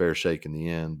get their fair shake in the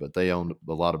end, but they owned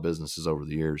a lot of businesses over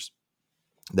the years,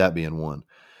 that being one.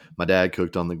 My dad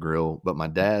cooked on the grill, but my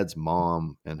dad's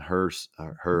mom and her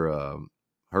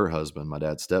husband, my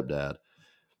dad's stepdad,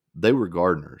 they were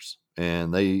gardeners,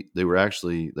 and they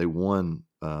won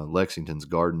Lexington's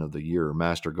Garden of the Year, or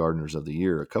Master Gardeners of the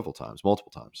Year,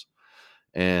 multiple times.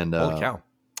 And Holy cow.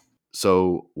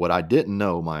 so what I didn't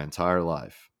know my entire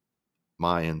life,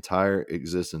 my entire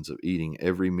existence of eating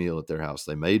every meal at their house,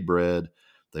 they made bread,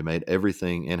 they made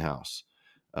everything in house,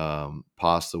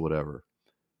 pasta, whatever.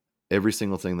 Every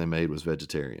single thing they made was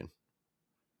vegetarian.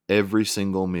 Every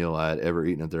single meal I had ever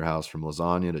eaten at their house, from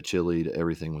lasagna to chili to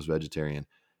everything, was vegetarian,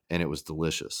 and it was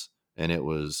delicious, and it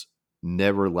was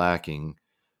never lacking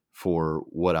for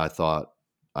what I thought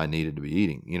I needed to be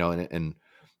eating, and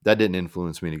that didn't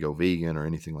influence me to go vegan or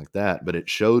anything like that, but it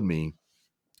showed me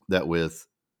that with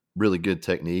really good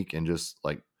technique and just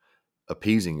like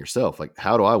appeasing yourself, like,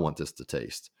 how do I want this to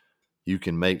taste? You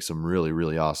can make some really,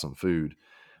 really awesome food.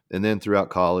 And then throughout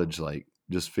college, like,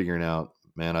 just figuring out,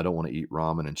 man, I don't want to eat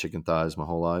ramen and chicken thighs my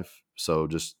whole life. So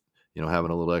just,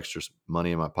 having a little extra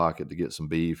money in my pocket to get some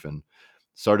beef, and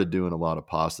started doing a lot of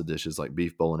pasta dishes, like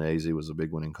beef bolognese was a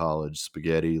big one in college,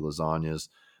 spaghetti, lasagnas,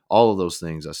 all of those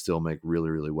things I still make really,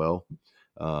 really well.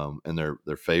 And they're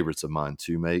favorites of mine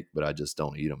to make, but I just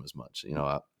don't eat them as much.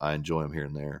 I enjoy them here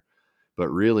and there, but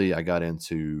really I got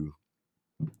into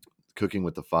cooking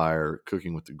with the fire,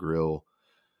 cooking with the grill.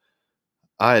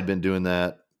 I had been doing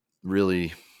that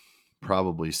really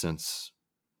probably since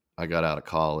I got out of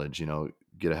college.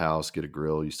 Get a house, get a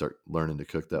grill, you start learning to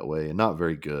cook that way, and not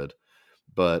very good.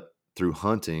 But through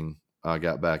hunting, I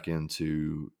got back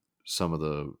into some of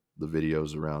the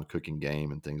videos around cooking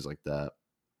game and things like that.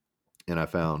 And I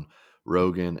found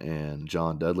Rogan and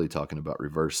John Dudley talking about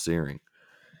reverse searing.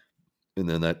 And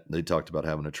then that they talked about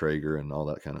having a Traeger and all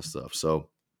that kind of stuff. So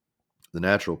the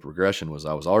natural progression was,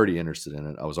 I was already interested in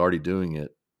it. I was already doing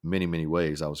it many, many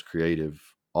ways. I was creative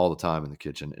all the time in the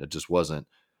kitchen. It just wasn't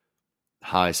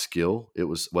high skill. It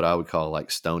was what I would call like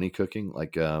stony cooking.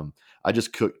 Like, I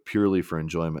just cooked purely for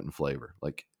enjoyment and flavor.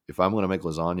 Like, if I'm going to make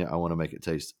lasagna, I want to make it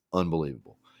taste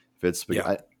unbelievable. If it's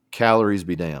calories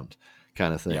be damned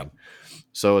kind of thing. Yeah.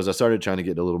 So as I started trying to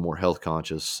get a little more health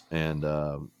conscious, and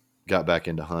got back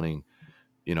into hunting,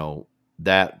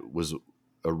 that was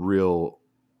a real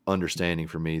understanding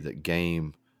for me that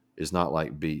game is not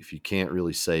like beef. You can't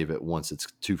really save it once it's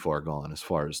too far gone, as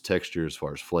far as texture, as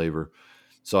far as flavor.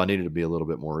 So I needed to be a little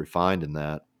bit more refined in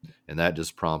that. And that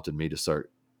just prompted me to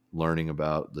start learning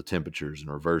about the temperatures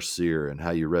and reverse sear and how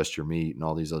you rest your meat and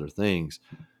all these other things.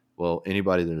 Well,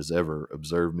 anybody that has ever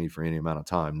observed me for any amount of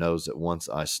time knows that once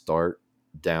I start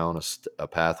down a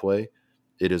pathway,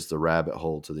 it is the rabbit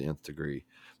hole to the nth degree.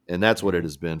 And that's what it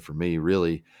has been for me,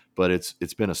 really. But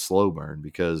it's been a slow burn,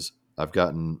 because I've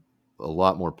gotten a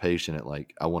lot more patient at,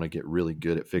 like, I want to get really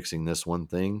good at fixing this one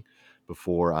thing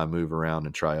before I move around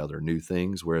and try other new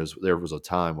things. Whereas there was a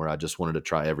time where I just wanted to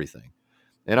try everything.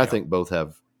 And I think both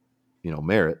have,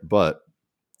 merit, but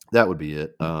that would be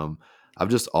it. I've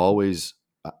just always,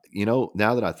 now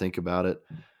that I think about it,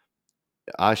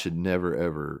 I should never,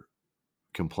 ever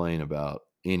complain about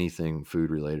anything food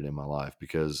related in my life,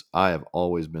 because I have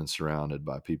always been surrounded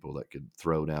by people that could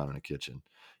throw down in a kitchen,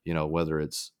 whether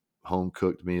it's home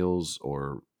cooked meals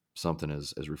or something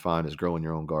as refined as growing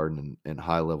your own garden and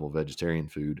high level vegetarian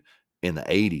food in the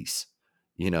 80s,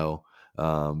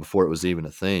 before it was even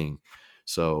a thing.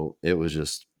 So it was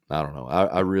just, I don't know.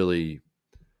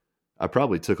 I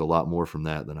probably took a lot more from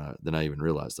that than I even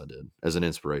realized I did, as an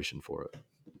inspiration for it.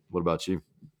 What about you?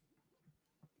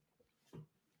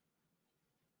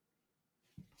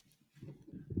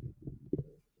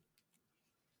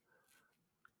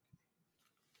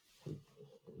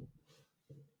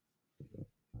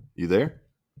 You there?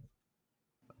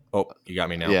 Oh, you got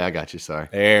me now. Yeah, I got you. Sorry.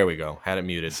 There we go. Had it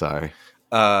muted. Sorry.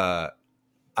 I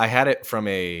had it from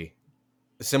a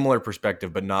similar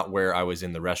perspective, but not where I was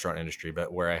in the restaurant industry,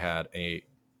 but where I had a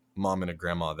mom and a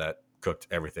grandma that cooked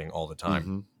everything all the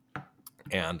time.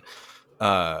 And,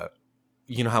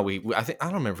 you know how I don't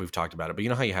remember if we've talked about it, but you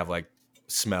know how you have like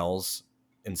smells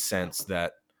and scents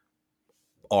that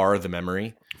are the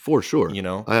memory? For sure. You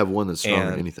know, I have one that's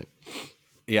stronger than anything.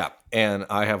 Yeah. And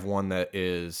I have one that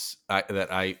is,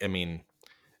 I mean,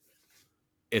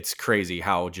 it's crazy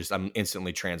how just I'm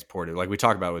instantly transported. Like we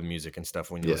talk about with music and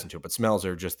stuff when you listen to it, but smells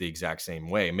are just the exact same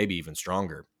way, maybe even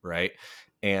stronger. Right.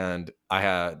 And I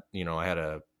had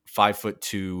a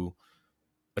 5'2"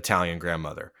 Italian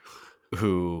grandmother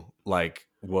who like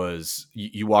was,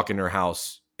 you walk in her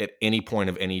house at any point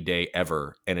of any day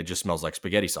ever, and it just smells like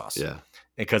spaghetti sauce. Yeah.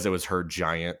 Because it was her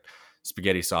giant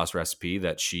spaghetti sauce recipe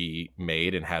that she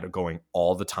made and had it going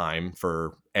all the time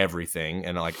for everything.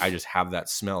 And like, I just have that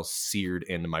smell seared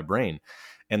into my brain.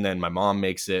 And then my mom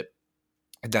makes it.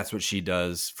 That's what she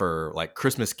does for like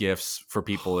Christmas gifts for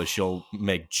people, is she'll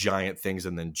make giant things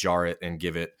and then jar it and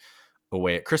give it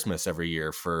away at Christmas every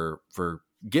year for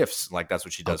gifts. Like that's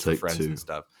what she does for friends and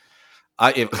stuff.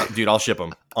 Dude, I'll ship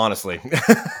them. Honestly,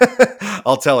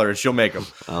 I'll tell her and she'll make them.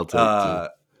 I'll take two.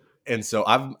 And so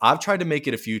I've tried to make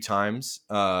it a few times,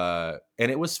 and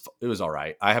it was all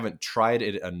right. I haven't tried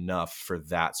it enough for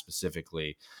that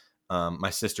specifically. My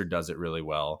sister does it really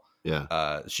well.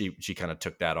 Yeah. She kind of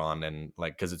took that on, and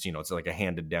like, cause it's, it's like a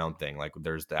handed down thing. Like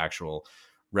there's the actual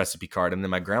recipe card. And then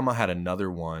my grandma had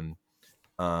another one.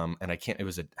 And it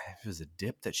was a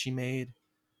dip that she made,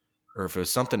 or if it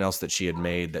was something else that she had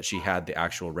made that she had the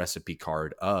actual recipe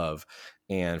card of.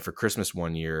 And for Christmas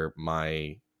one year,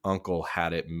 my uncle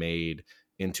had it made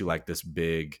into like this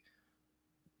big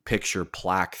picture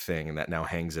plaque thing that now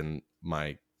hangs in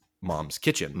my mom's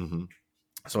kitchen.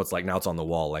 So it's like, now it's on the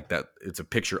wall like that. It's a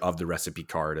picture of the recipe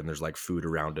card and there's like food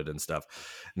around it and stuff.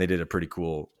 And they did a pretty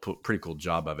cool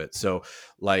job of it. So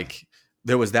like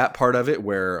there was that part of it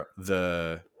where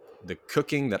the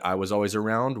cooking that I was always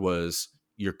around was,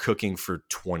 you're cooking for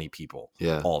 20 people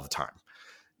all the time.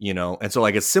 And so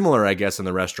like it's similar, I guess, in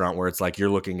the restaurant where it's like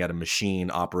you're looking at a machine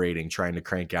operating, trying to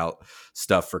crank out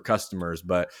stuff for customers.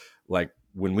 But like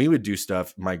when we would do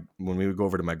stuff, when we would go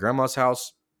over to my grandma's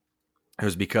house, it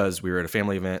was because we were at a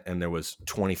family event and there was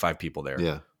 25 people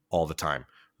there all the time.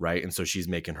 Right. And so she's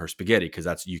making her spaghetti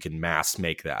because you can mass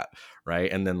make that.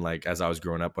 Right. And then like, as I was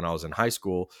growing up, when I was in high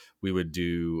school, we would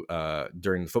do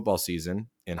during the football season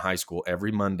in high school,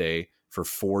 every Monday for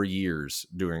 4 years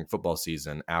during football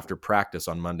season, after practice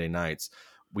on Monday nights,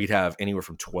 we'd have anywhere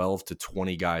from 12 to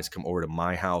 20 guys come over to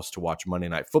my house to watch Monday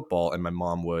Night Football. And my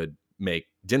mom would make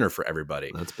dinner for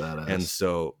everybody. That's badass. And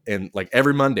so, and like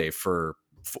every Monday for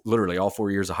literally all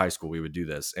 4 years of high school, we would do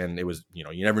this. And it was,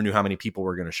 you never knew how many people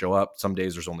were going to show up. Some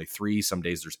days there's only 3, some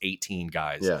days there's 18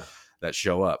 guys that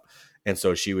show up. And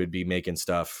so she would be making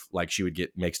stuff, like she would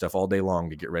make stuff all day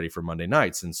long to get ready for Monday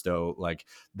nights. And so like,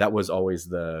 that was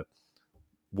always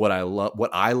what I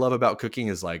love about cooking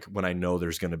is like when I know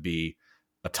there's going to be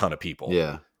a ton of people.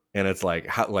 Yeah. And it's like,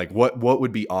 what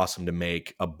would be awesome to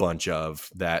make a bunch of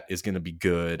that is going to be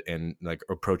good, and like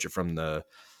approach it from the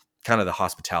kind of the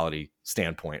hospitality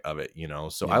standpoint of it,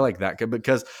 So I like that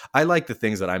because I like the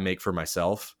things that I make for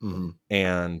myself.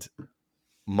 And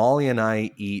Molly and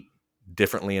I eat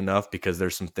differently enough because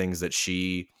there's some things that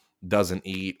she doesn't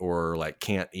eat or like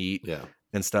can't eat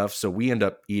and stuff. So we end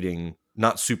up eating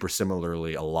not super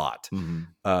similarly a lot.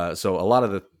 So a lot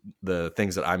of the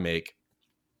things that I make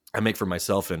for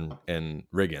myself and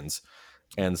Riggins.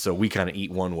 And so we kind of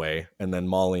eat one way, and then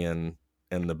Molly and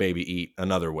the baby eat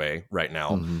another way right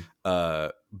now.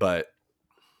 But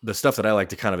the stuff that I like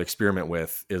to kind of experiment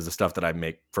with is the stuff that I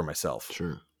make for myself.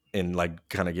 Sure. And like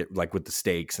kind of get like with the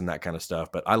steaks and that kind of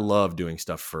stuff. But I love doing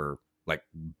stuff for like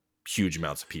huge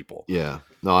amounts of people. Yeah.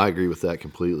 No, I agree with that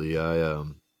completely. I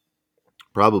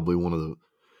probably one of the,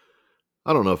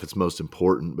 I don't know if it's most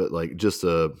important, but like just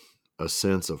a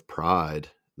sense of pride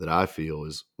that I feel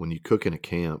is when you cook in a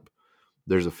camp,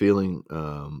 there's a feeling,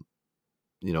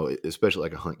 especially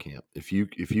like a hunt camp. If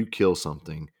you kill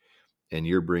something and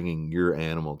you're bringing your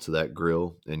animal to that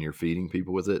grill and you're feeding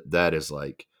people with it, that is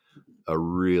like a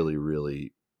really,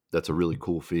 really, that's a really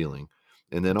cool feeling.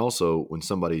 And then also when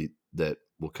somebody that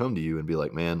will come to you and be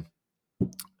like, man,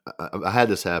 I had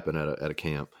this happen at a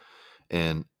camp,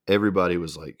 and everybody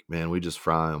was like, man, we just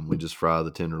fry them. We just fry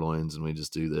the tenderloins and we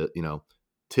just do that,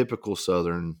 typical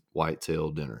Southern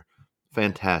whitetail dinner.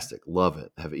 Fantastic. Love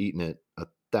it. Have eaten it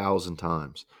 1,000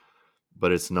 times,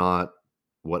 but it's not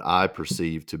what I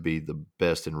perceive to be the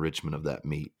best enrichment of that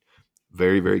meat.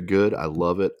 very, very good. I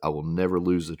love it. I will never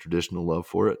lose the traditional love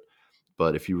for it.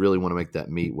 But if you really want to make that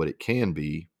meat what it can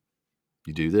be,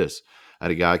 you do this. I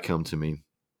had a guy come to me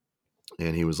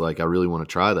and he was like, I really want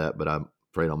to try that, but I'm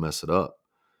afraid I'll mess it up.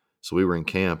 So we were in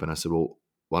camp and I said, well,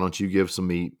 why don't you give some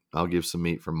meat? I'll give some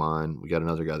meat from mine. We got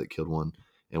another guy that killed one,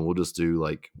 and we'll just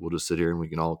sit here and we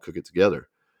can all cook it together.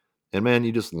 And man,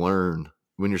 you just learn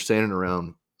when you're standing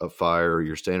around a fire or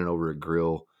you're standing over a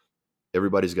grill,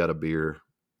 everybody's got a beer,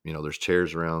 there's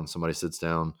chairs around, somebody sits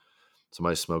down,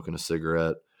 somebody's smoking a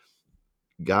cigarette.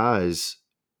 Guys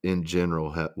in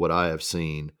general, what I have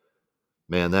seen,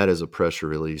 man, that is a pressure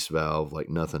release valve like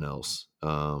nothing else.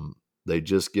 They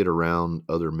just get around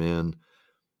other men.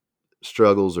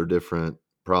 Struggles are different,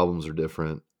 problems are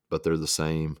different, but they're the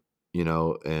same,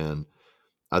 and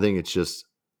I think it's just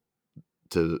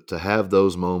to have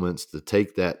those moments, to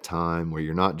take that time where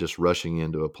you're not just rushing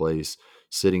into a place,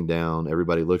 sitting down,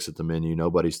 everybody looks at the menu,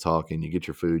 nobody's talking, you get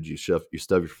your food, you stuff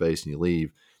your face and you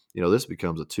leave. This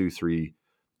becomes a 2-3,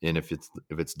 and if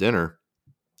it's dinner,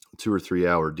 2 or 3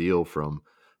 hour deal from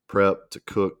prep to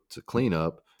cook to clean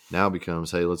up. Now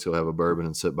becomes, hey, let's go have a bourbon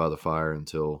and sit by the fire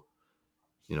until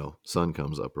sun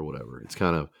comes up or whatever. It's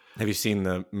kind of. Have you seen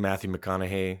the Matthew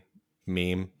McConaughey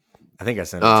meme? I think I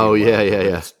sent it to you. Oh,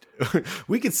 yeah.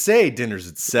 We could say dinner's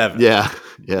at 7. Yeah.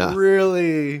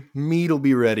 Really, meat will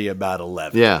be ready about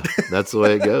 11. Yeah, that's the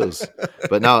way it goes.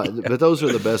 But those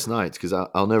are the best nights, because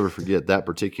I'll never forget that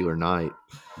particular night.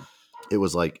 It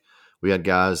was like we had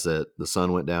guys that the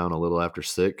sun went down a little after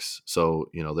 6. So,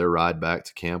 their ride back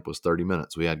to camp was 30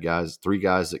 minutes. We had 3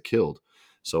 guys that killed.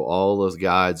 So all those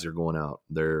guides are going out.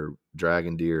 They're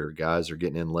dragging deer. Guys are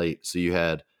getting in late. So you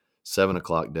had 7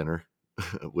 o'clock dinner,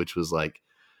 which was like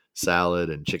salad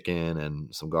and chicken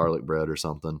and some garlic bread or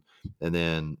something. And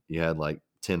then you had like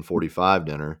 10:45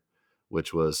 dinner,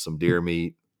 which was some deer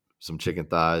meat, some chicken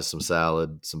thighs, some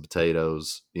salad, some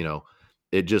potatoes.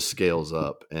 It just scales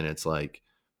up, and it's like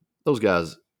those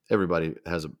guys, everybody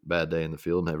has a bad day in the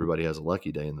field and everybody has a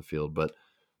lucky day in the field. But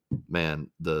man,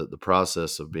 the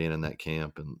process of being in that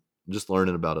camp and just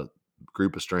learning about a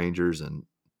group of strangers and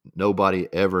nobody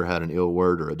ever had an ill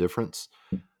word or a difference.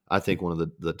 I think one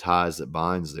of the ties that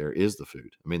binds there is the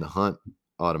food. I mean, the hunt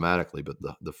automatically, but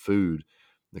the food,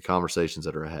 the conversations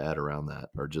that are had around that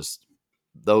are just,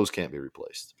 those can't be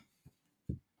replaced.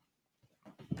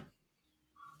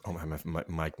 Oh, my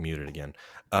mic muted again.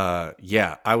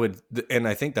 Yeah, I would. And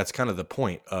I think that's kind of the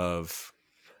point of.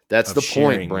 That's the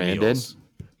point, Brandon. Meals.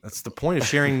 That's the point of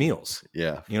sharing meals.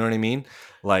 Yeah. You know what I mean?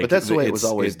 Like, but that's the way it was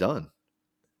always done.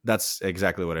 That's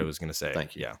exactly what I was going to say.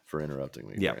 Thank you for interrupting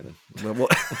me, yeah. Brandon.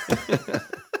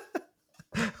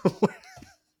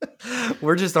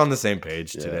 We're just on the same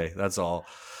page today. That's all.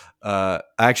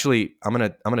 Actually, I'm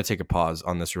gonna take a pause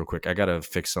on this real quick. I gotta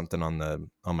fix something on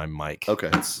my mic. Okay.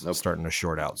 It's starting to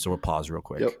short out. So we'll pause real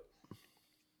quick. Yep.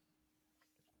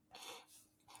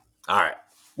 All right.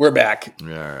 We're back. All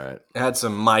right. I had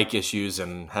some mic issues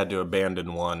and had to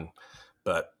abandon one,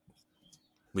 but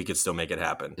we could still make it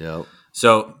happen. Yep.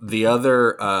 So the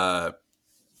other,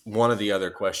 one of the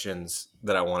other questions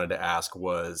that I wanted to ask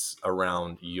was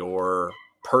around your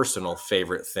personal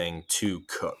favorite thing to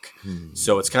cook.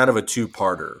 So it's kind of a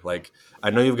two-parter. Like, I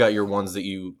know you've got your ones that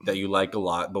you like a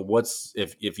lot, but what's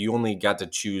if you only got to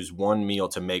choose one meal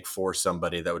to make for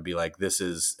somebody that would be like, this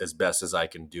is as best as I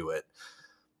can do it,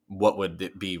 what would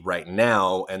it be right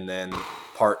now? And then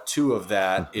part 2 of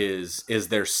that is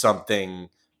there something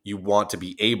you want to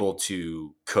be able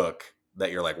to cook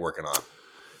that you're like working on?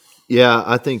 Yeah,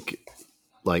 I think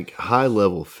like high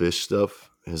level fish stuff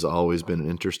has always been an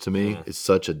interest to me. It's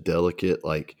such a delicate,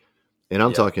 and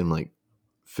I'm talking like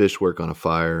fish work on a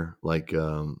fire, like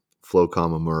Flo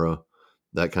Kamamura,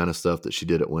 that kind of stuff that she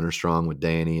did at Winter Strong with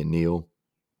Danny and Neil.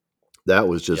 That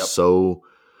was just so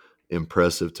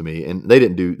impressive to me. And they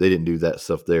didn't do that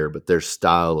stuff there, but their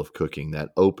style of cooking, that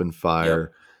open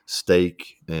fire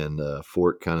steak and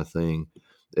fork kind of thing,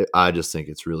 I just think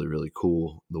it's really, really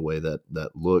cool the way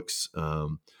that looks,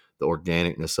 the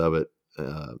organicness of it.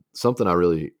 Something I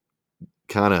really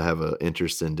kind of have an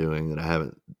interest in doing that I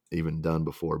haven't even done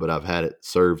before, but I've had it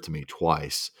served to me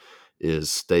twice, is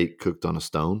steak cooked on a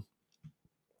stone.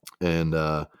 And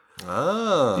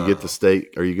you get the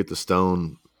steak, or you get the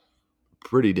stone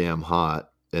pretty damn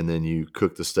hot, and then you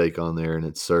cook the steak on there, and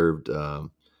it's served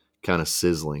kind of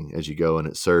sizzling as you go, and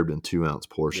it's served in 2-ounce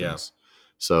portions.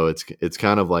 So it's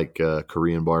kind of like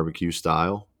Korean barbecue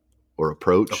style or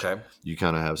approach. Okay. You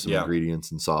kind of have some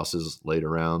ingredients and sauces laid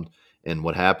around, and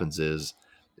what happens is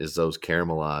those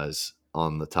caramelize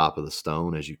on the top of the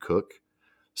stone as you cook.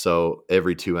 So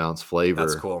every 2-ounce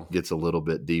flavor gets a little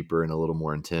bit deeper and a little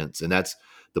more intense, and that's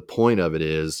the point of it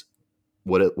is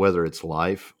whether it's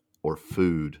life or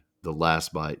food, the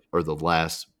last bite or the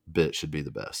last bit should be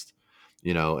the best,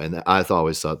 and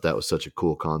always thought that was such a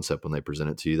cool concept when they present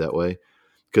it to you that way,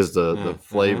 because the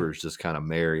flavors just kind of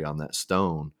marry on that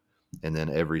stone, and then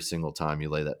every single time you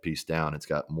lay that piece down, it's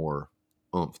got more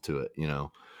oomph to it.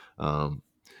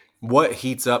 What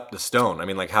heats up the stone? I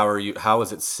mean, like, how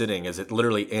is it sitting? Is it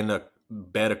literally in a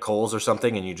bed of coals or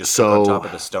something, and you just cook on top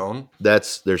of the stone?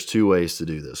 There's two ways to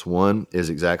do this. One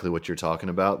is exactly what you're talking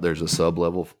about. There's a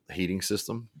sub-level heating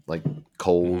system, like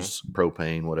coals,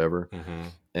 propane, whatever,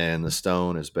 and the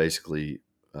stone is basically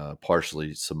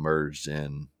partially submerged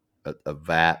in a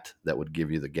vat that would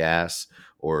give you the gas,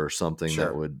 or something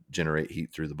that would generate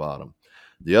heat through the bottom.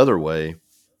 The other way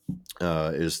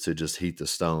is to just heat the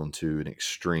stone to an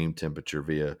extreme temperature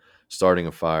via starting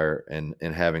a fire and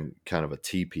having kind of a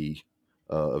teepee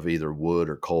of either wood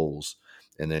or coals,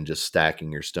 and then just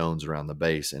stacking your stones around the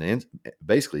base. And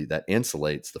basically that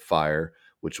insulates the fire,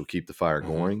 which will keep the fire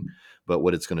going. But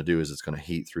what it's going to do is it's going to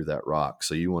heat through that rock.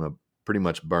 So you want to pretty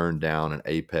much burn down an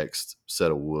apex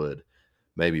set of wood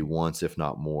maybe once, if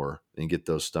not more, and get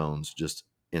those stones just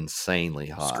insanely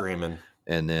hot. Screaming.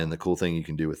 And then the cool thing you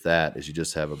can do with that is you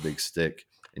just have a big stick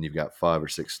and you've got 5 or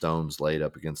 6 stones laid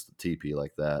up against the teepee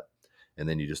like that. And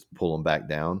then you just pull them back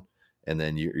down, and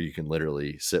then you can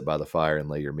literally sit by the fire and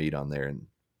lay your meat on there in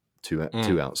 2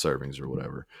 ounce servings or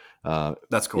whatever.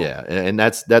 That's cool. Yeah. And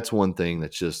that's one thing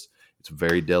that's just, it's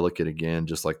very delicate, again,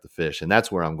 just like the fish. And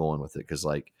that's where I'm going with it. 'Cause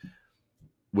like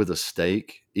with a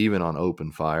steak, even on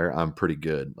open fire, I'm pretty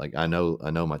good. Like I know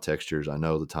my textures, I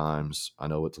know the times, I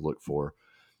know what to look for.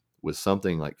 With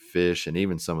something like fish and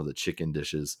even some of the chicken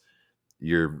dishes,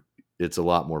 it's a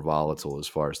lot more volatile as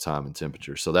far as time and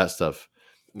temperature. So that stuff,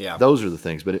 those are the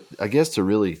things. But I guess to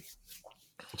really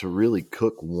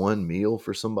cook one meal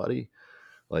for somebody,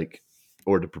 like,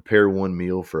 or to prepare one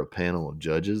meal for a panel of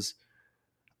judges,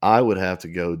 I would have to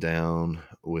go down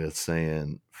with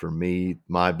saying, for me,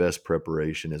 my best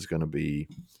preparation is going to be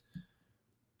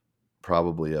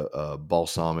probably a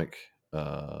balsamic,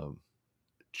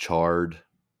 charred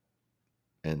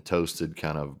and toasted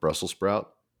kind of Brussels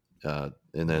sprout, and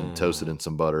then toasted in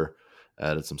some butter,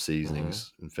 added some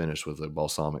seasonings, and finished with a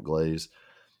balsamic glaze.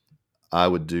 I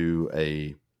would do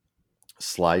a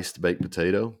sliced baked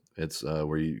potato. It's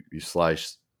where you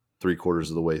slice 3/4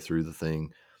 of the way through the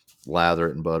thing, lather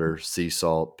it in butter, sea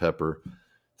salt, pepper,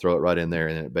 throw it right in there,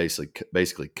 and it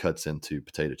basically cuts into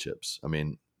potato chips. I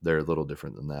mean, they're a little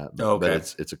different than that,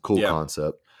 but it's a cool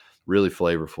concept, really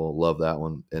flavorful. Love that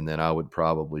one. And then I would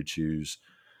probably choose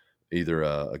either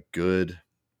a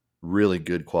really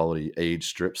good quality aged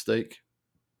strip steak,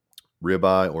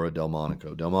 ribeye, or a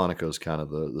Delmonico. Delmonico is kind of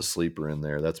the sleeper in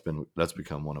there. That's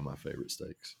become one of my favorite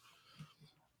steaks.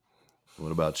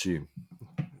 What about you?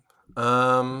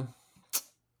 I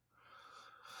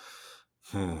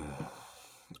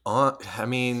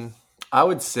mean, I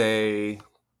would say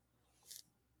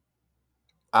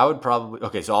I would probably,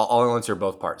 okay, so I'll answer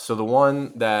both parts. So the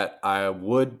one that I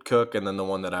would cook, and then the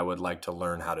one that I would like to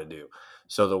learn how to do.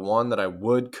 So the one that I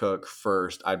would cook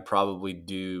first, I'd probably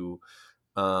do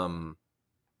some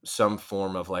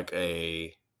form of like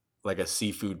a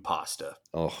seafood pasta.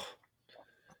 Oh,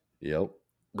 yep.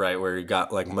 Right, where you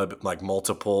got like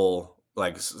multiple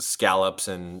like scallops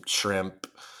and shrimp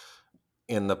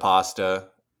in the pasta,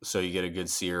 so you get a good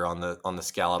sear on the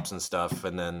scallops and stuff,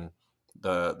 and then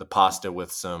the pasta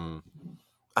with some.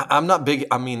 I'm not big.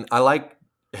 I mean, I like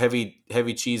heavy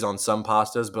cheese on some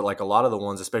pastas, but like a lot of the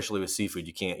ones, especially with seafood,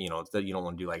 you can't. You don't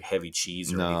want to do like heavy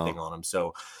cheese or anything on them.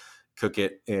 So cook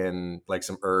it in like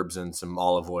some herbs and some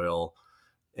olive oil,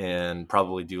 and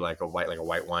probably do like a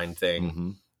white wine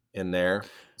thing in there.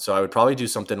 So I would probably do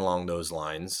something along those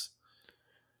lines.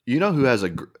 You know who has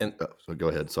go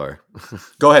ahead. Sorry.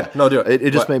 Go ahead. No, do it.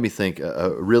 It just made me think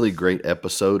a really great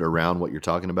episode around what you're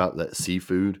talking about, that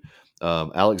seafood.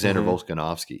 Alexander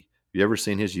Volkanovsky. You ever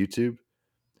seen his YouTube?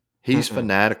 He's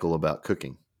fanatical about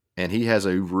cooking, and he has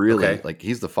a really like,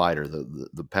 he's the fighter,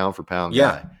 the pound for pound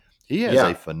guy. He has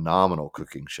a phenomenal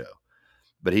cooking show,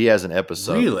 but he has an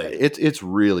episode. Really? It's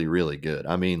really, really good.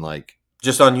 I mean, like,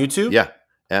 just on YouTube? Yeah.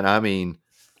 And I mean,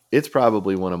 it's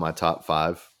probably one of my top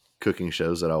 5 cooking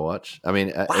shows that I watch. I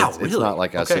mean, wow, it's not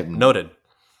like I sit and noted,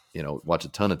 watch a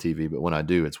ton of TV, but when I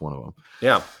do, it's one of them.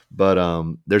 Yeah. But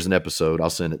there's an episode, I'll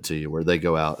send it to you, where they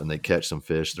go out and they catch some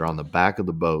fish. They're on the back of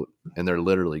the boat, and they're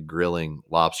literally grilling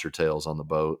lobster tails on the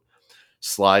boat,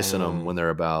 slicing them when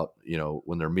they're about,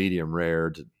 when they're medium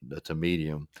rare to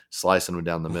medium, slicing them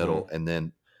down the middle, and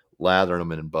then lathering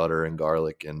them in butter and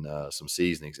garlic and some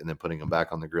seasonings, and then putting them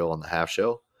back on the grill on the half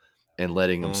shell and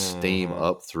letting them steam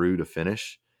up through to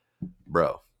finish.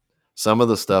 bro. Some of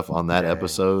the stuff on that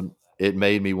episode, it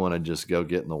made me want to just go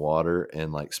get in the water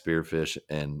and like spearfish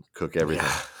and cook everything.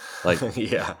 Yeah. Like,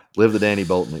 live the Danny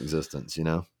Bolton existence, you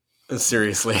know?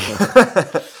 Seriously.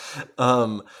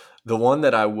 The one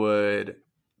that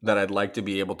I'd like to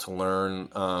be able to learn,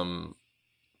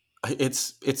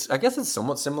 it's I guess it's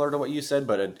somewhat similar to what you said,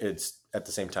 but it's at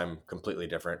the same time completely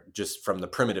different. Just from the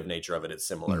primitive nature of it, it's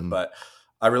similar. Mm-hmm. But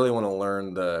I really want to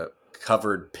learn the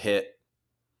covered pit,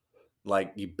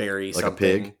 like you bury Like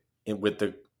something a pig? with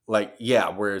the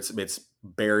where it's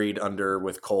buried under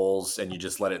with coals and you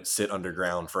just let it sit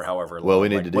underground for however long. Well, we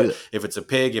need to do that. If it's a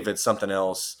pig, if it's something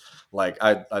else, like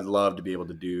I'd love to be able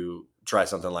to try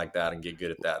something like that and get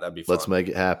good at that. That'd be fun. Let's make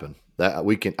it happen.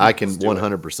 I can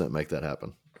 100% make that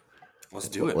happen. Let's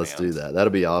do it. Let's do that.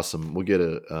 That'll be awesome. We'll get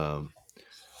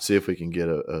see if we can get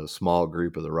a small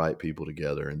group of the right people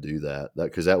together and do that.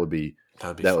 Because that would be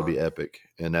epic.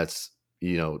 And that's,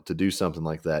 to do something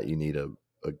like that, you need a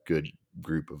good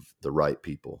group of the right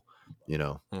people,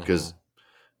 because,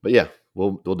 but yeah,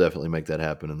 we'll definitely make that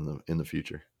happen in the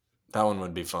future. That one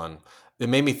would be fun. It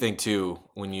made me think too,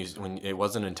 when it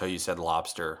wasn't until you said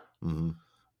lobster,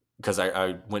 because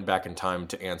I went back in time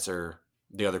to answer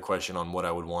the other question on what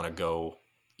I would want to go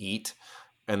eat.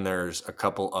 And there's a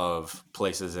couple of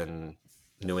places in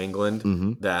New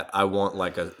England that I want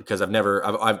because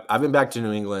I've been back to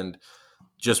New England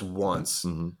just once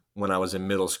when I was in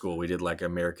middle school. We did like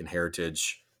American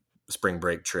Heritage spring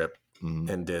break trip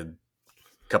and did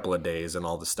a couple of days and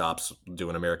all the stops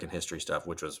doing American history stuff,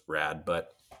 which was rad, but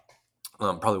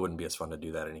probably wouldn't be as fun to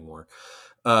do that anymore.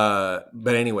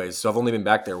 But anyways, so I've only been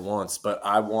back there once, but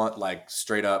I want like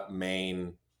straight up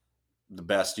Maine, the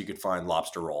best you could find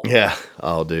lobster roll. Yeah.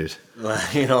 Oh, dude.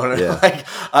 You know what I mean? Like,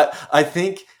 I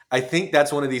think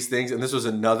that's one of these things. And this was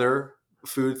another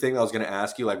food thing I was going to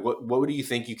ask you. Like, what do you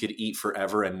think you could eat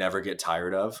forever and never get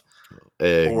tired of?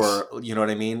 Eggs. Or, you know what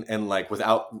I mean? And like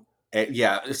without,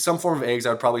 some form of eggs, I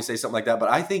would probably say something like that. But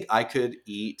I think I could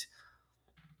eat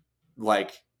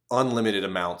like unlimited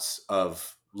amounts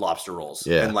of lobster rolls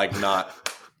and like not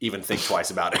even think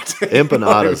twice about it.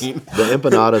 Empanadas. You know what I mean? The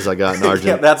empanadas I got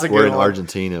in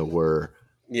Argentina were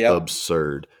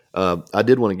absurd. I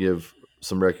did want to give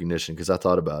some recognition because I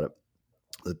thought about it.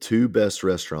 The two best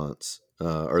restaurants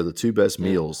or the two best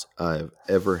meals I've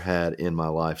ever had in my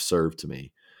life served to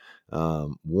me.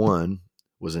 One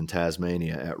was in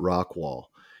Tasmania at Rockwall.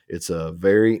 It's a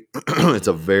very,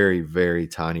 very, very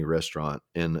tiny restaurant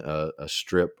in a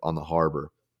strip on the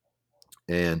harbor.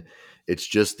 And it's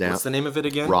just down. What's the name of it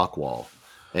again? Rockwall.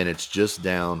 And it's just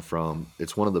down from,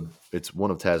 it's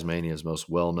one of Tasmania's most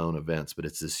well-known events, but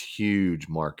it's this huge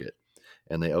market.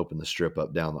 And they open the strip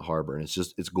up down the harbor, and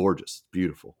it's gorgeous,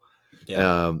 beautiful.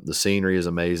 Yeah. The scenery is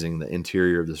amazing. The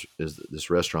interior of this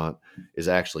restaurant is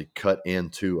actually cut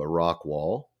into a rock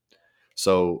wall.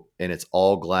 So, and it's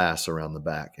all glass around the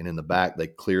back. And in the back, they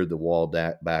cleared the wall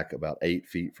back about 8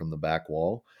 feet from the back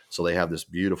wall. So they have this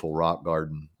beautiful rock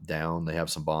garden down. They have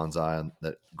some bonsai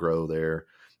that grow there,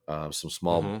 some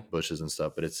small bushes and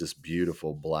stuff. But it's this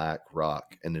beautiful black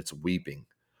rock, and it's weeping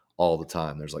all the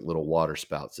time. There's like little water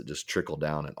spouts that just trickle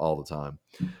down it all the time.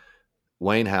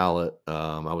 Wayne Hallett,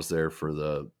 I was there for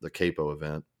the Capo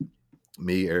event.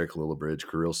 Me, Eric Lillibridge,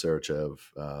 Kirill Sarachev,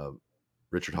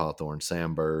 Richard Hawthorne,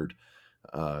 Sam Bird,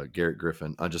 Garrett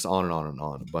Griffin, just on and on and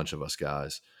on, a bunch of us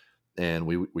guys. And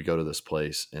we go to this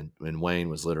place, and Wayne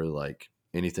was literally like,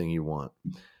 anything you want.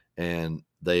 And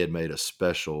they had made a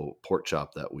special pork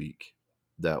chop that week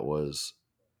that was,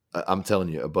 I'm telling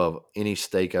you, above any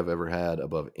steak I've ever had,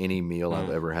 above any meal I've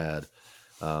ever had.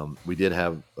 We did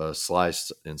have a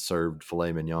sliced and served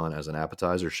filet mignon as an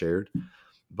appetizer shared,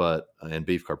 and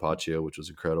beef carpaccio, which was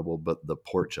incredible. But the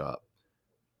pork chop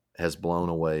has blown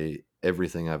away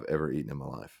everything I've ever eaten in my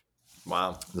life.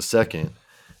 Wow. The second,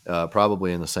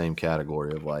 probably in the same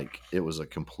category of like, it was a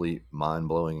complete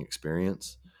mind-blowing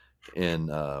experience in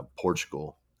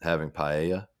Portugal, having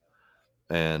paella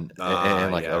and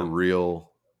like a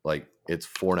real, like it's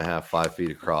 4.5, 5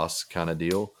 feet across kind of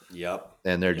deal. Yep.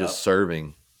 And they're just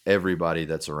serving everybody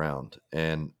that's around.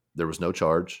 And there was no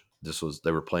charge.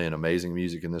 They were playing amazing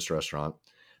music in this restaurant.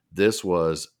 This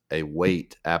was a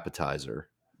wait appetizer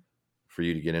for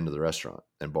you to get into the restaurant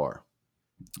and bar.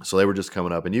 So they were just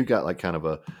coming up, and you got like kind of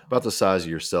about the size of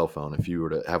your cell phone. If you were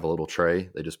to have a little tray,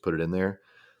 they just put it in there.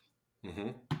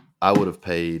 I would have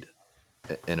paid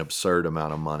an absurd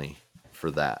amount of money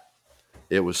for that.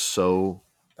 It was so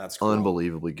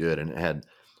unbelievably good. And it had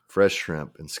fresh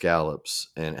shrimp and scallops,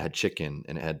 and it had chicken,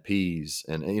 and it had peas,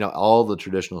 and all the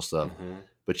traditional stuff.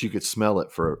 But you could smell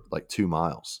it for like 2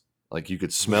 miles. Like you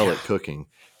could smell it cooking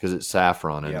because it's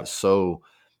saffron, and it's so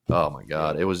Oh my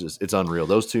God. It was it's unreal.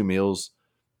 Those two meals,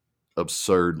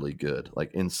 absurdly good.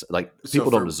 Like, So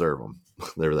people don't for deserve them.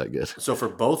 They were that good. so for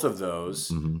both of those,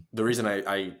 Hmm. the reason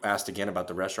I asked again about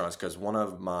the restaurants, because one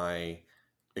of my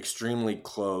extremely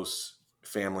close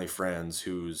family friends,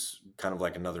 who's kind of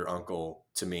like another uncle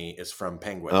to me, is from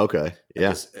Penguin. Okay. And Yeah.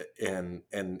 this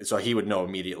and so he would know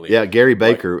immediately Yeah. Gary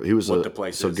Baker, he was what the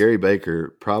place is. Gary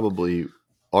Baker, probably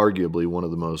arguably one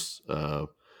of the most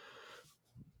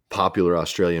popular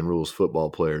Australian rules football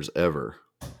players ever.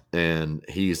 And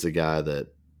he's the guy that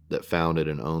founded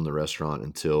and owned the restaurant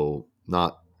until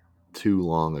not too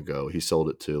long ago. He sold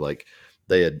it to, like,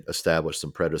 they had established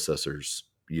some predecessors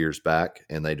years back,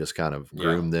 and they just kind of Yeah.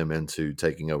 groomed them into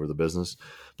taking over the business.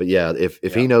 But yeah, if Yeah.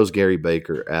 he knows Gary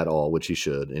Baker at all, which he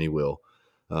should, and he will,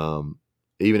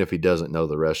 even if he doesn't know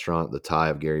the restaurant, the tie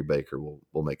of Gary Baker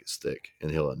will make it stick,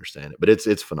 and he'll understand it. But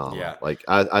it's phenomenal. Yeah. Like,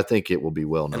 I think it will be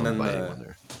well known then by anyone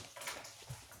there.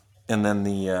 And then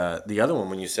the other one,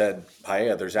 when you said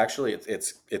paella, there's actually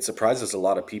it surprises a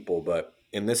lot of people, but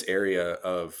in this area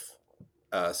of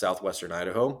southwestern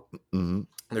Idaho, Hmm.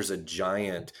 there's a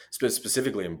giant,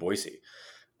 specifically in Boise,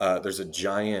 there's a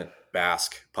giant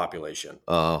Basque population,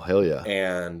 Oh, hell yeah.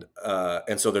 and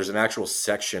so there's an actual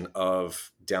section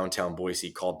of downtown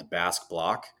Boise called the Basque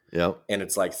Block. Yep. And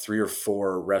it's like 3 or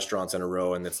 4 restaurants in a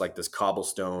row, and it's like this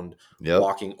cobblestone Yep.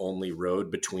 walking only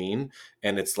road between.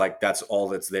 And it's like, that's all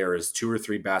that's there is 2 or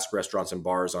 3 Basque restaurants and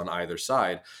bars on either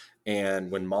side.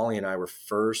 And when Molly and I were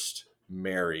first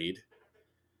married,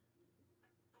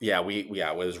 it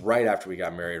was right after we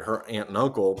got married. Her aunt and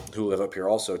uncle, who live up here,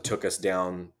 also took us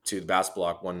down to the Basque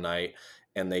Block one night,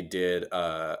 and they did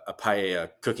a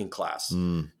paella cooking class.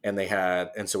 Mm.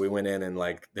 And so we went in, and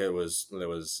like there was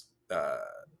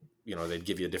they'd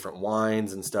give you different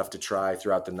wines and stuff to try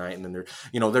throughout the night. And then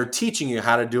they're teaching you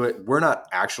how to do it. We're not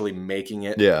actually making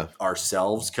it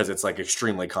ourselves, because it's like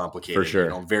extremely complicated, for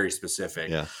sure, very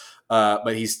specific. Yeah.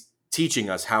 But he's teaching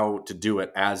us how to do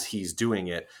it as he's doing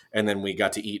it. And then we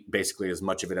got to eat basically as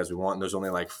much of it as we want. And there's only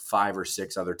like 5 or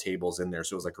 6 other tables in there.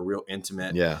 So it was like a real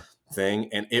intimate thing.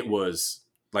 And it was,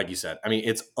 like you said, I mean,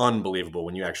 it's unbelievable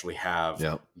when you actually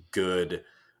have good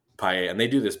paella. And they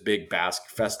do this big Basque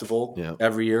festival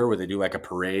every year where they do like a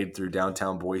parade through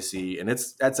downtown Boise. And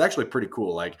that's actually pretty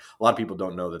cool. Like, a lot of people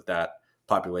don't know that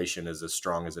population is as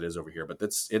strong as it is over here, but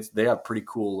they have pretty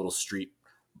cool little street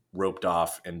roped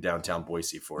off in downtown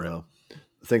Boise for it.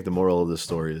 I think the moral of this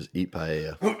story is eat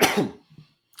paella.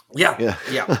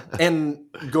 Yeah. And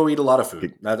go eat a lot of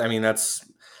food. I mean, that's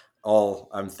all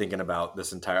I'm thinking about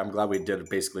this entire. I'm glad we did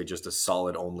basically just a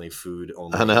solid food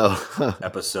only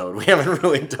episode. We haven't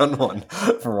really done one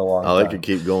for a long time. It could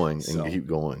keep going and keep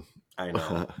going. I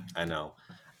know.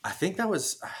 I think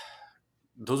those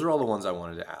are all the ones I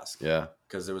wanted to ask. Yeah.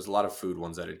 Because there was a lot of food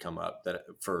ones that had come up that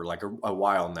for like a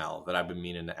while now that I've been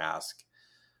meaning to ask.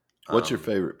 What's your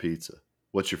favorite pizza?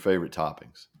 What's your favorite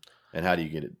toppings? And how do you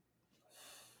get it?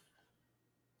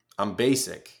 I'm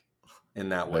basic in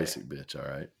that way. Basic bitch, all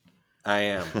right. I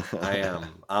am.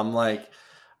 I'm like,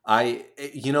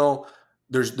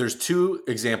 there's 2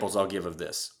 examples I'll give of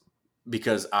this,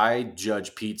 because I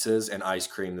judge pizzas and ice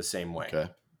cream the same way. Okay.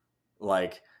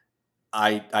 Like,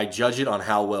 I judge it on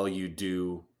how well you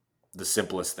do the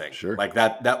simplest thing. Sure. Like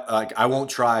that like, I won't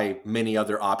try many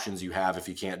other options you have if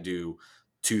you can't do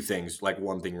 2 things, like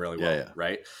one thing really well. Yeah.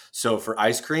 Right. So for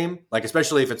ice cream, like,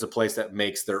 especially if it's a place that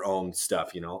makes their own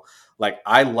stuff, like,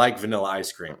 I like vanilla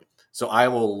ice cream. So I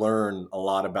will learn a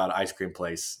lot about an ice cream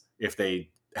place if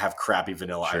they have crappy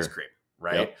vanilla ice cream.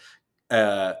 Right.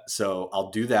 Yep. So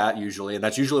I'll do that usually. And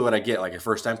that's usually what I get. Like, a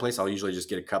first time place, I'll usually just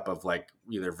get a cup of like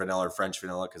either vanilla or French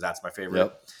vanilla, because that's my favorite.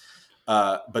 Yep.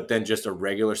 But then just a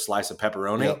regular slice of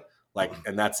pepperoni,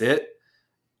 and that's it.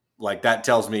 Like, that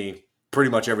tells me pretty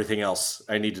much everything else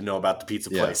I need to know about the pizza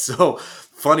place. So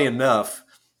funny enough,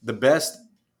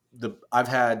 I've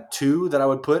had 2 that I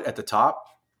would put at the top.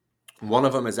 One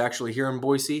of them is actually here in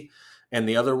Boise, and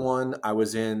the other one, I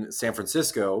was in San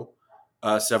Francisco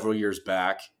several years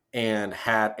back and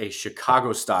had a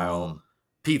Chicago style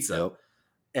pizza.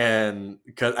 And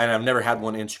I've never had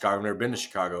one in Chicago. I've never been to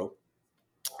Chicago.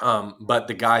 But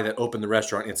the guy that opened the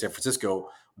restaurant in San Francisco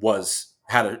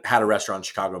had a restaurant in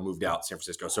Chicago, moved out to San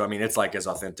Francisco. So, I mean, it's like as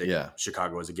authentic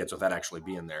Chicago as it gets without actually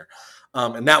being there.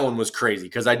 And that one was crazy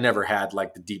because I'd never had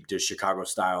like the deep dish Chicago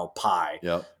style pie,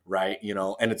 right?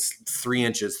 And it's 3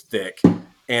 inches thick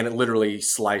and it literally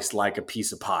sliced like a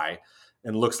piece of pie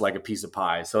and looks like a piece of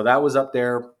pie. So that was up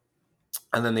there.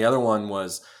 And then the other one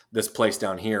was this place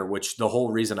down here, which the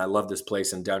whole reason I love this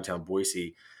place in downtown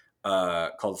Boise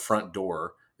called Front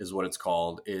Door is what it's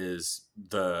called, is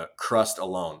the crust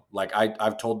alone. Like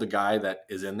I've told the guy that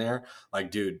is in there, like,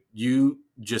 dude, you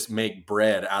just make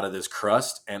bread out of this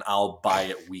crust and I'll buy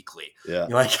it weekly. Yeah.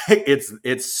 Like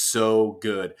it's so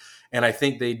good. And I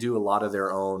think they do a lot of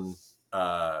their own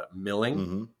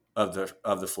milling of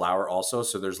the flour also.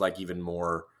 So there's like even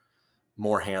more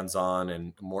hands-on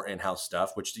and more in-house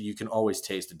stuff, which you can always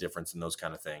taste a difference in those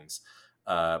kind of things.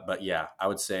 But yeah, I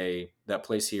would say that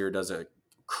place here does a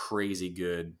crazy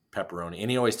good pepperoni, and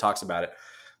he always talks about it.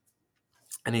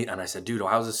 And I said, dude,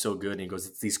 how is this so good? And he goes,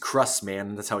 it's these crusts, man.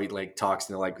 And that's how he like talks,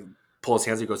 and like pull his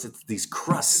hands. He goes, it's these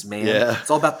crusts, man. Yeah.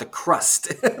 It's all about the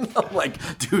crust. And I'm like,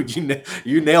 dude,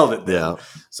 you nailed it. Then. Yeah.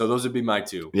 So those would be my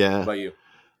two. Yeah. What about you?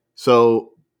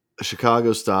 So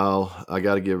Chicago style, I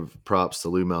got to give props to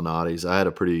Lou Malnati's. I had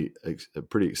a pretty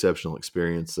exceptional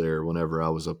experience there whenever I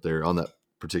was up there on that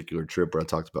particular trip where I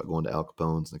talked about going to Al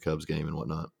Capone's and the Cubs game and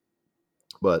whatnot.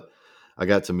 But I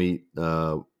got to meet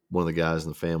one of the guys in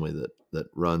the family that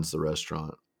runs the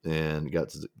restaurant, and got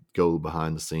to go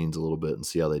behind the scenes a little bit and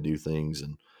see how they do things.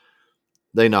 And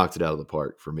they knocked it out of the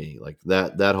park for me. Like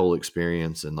that whole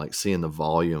experience, and like seeing the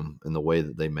volume and the way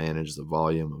that they manage the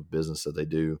volume of business that they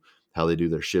do, how they do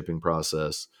their shipping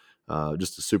process,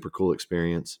 just a super cool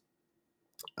experience.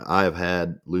 I have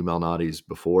had Lou Malnati's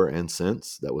before and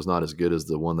since. That was not as good as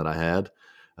the one that I had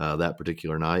that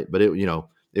particular night, but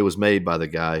it was made by the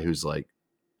guy who's like,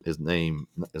 his name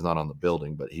is not on the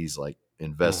building, but he's like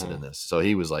invested in this. So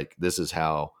he was like, this is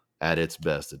how at its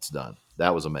best it's done.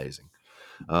 That was amazing.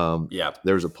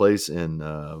 There was a place in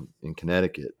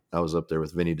Connecticut. I was up there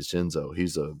with Vinny DiCenzo.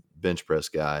 He's a bench press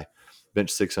guy,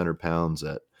 bench 600 pounds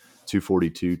at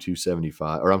 242,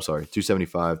 275, or I'm sorry,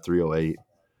 275, 308,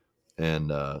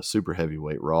 and super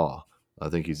heavyweight raw. I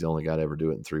think he's the only guy to ever do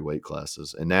it in 3 weight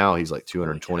classes. And now he's like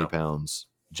 220 pounds,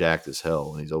 jacked as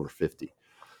hell, and he's over 50.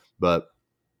 But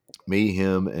me,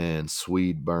 him, and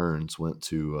Swede Burns went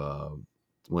to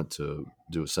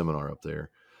do a seminar up there,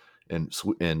 and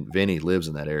Vinny lives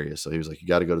in that area, so he was like, "You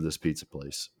got to go to this pizza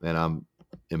place." And I'm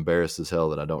embarrassed as hell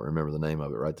that I don't remember the name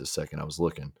of it right this second. I was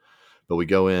looking, but we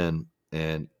go in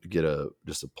and get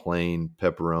just a plain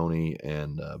pepperoni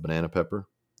and banana pepper,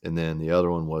 and then the other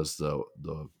one was the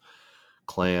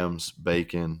clams,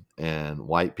 bacon, and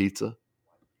white pizza.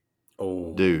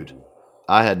 Oh, dude.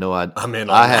 I had no idea.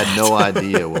 I had no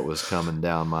idea what was coming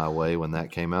down my way when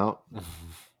that came out.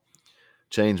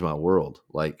 Changed my world.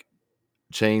 Like,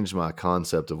 changed my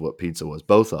concept of what pizza was.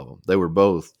 Both of them. They were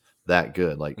both that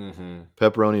good. Like,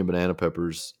 pepperoni and banana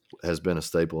peppers has been a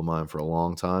staple of mine for a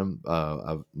long time.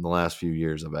 In the last few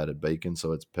years, I've added bacon,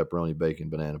 so it's pepperoni, bacon,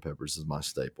 banana peppers is my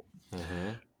staple.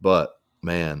 But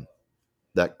man,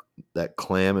 that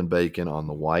clam and bacon on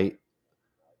the white,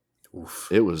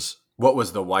 it was. What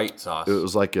was the white sauce? It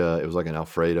was like an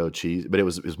Alfredo cheese, but it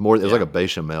was more. It was like a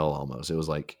bechamel almost. It was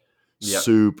like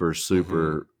super.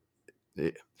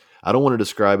 I don't want to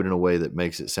describe it in a way that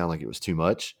makes it sound like it was too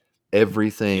much.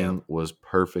 Everything was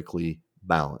perfectly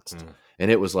balanced, and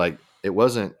it was like, it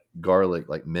wasn't garlic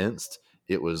like minced.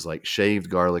 It was like shaved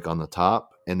garlic on the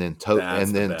top, and then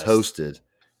toasted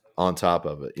on top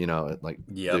of it.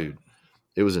 Dude,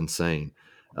 it was insane.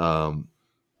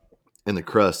 And the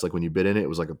crust, like when you bit in it, it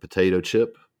was like a potato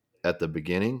chip at the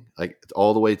beginning, like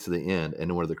all the way to the end.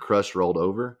 And where the crust rolled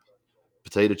over,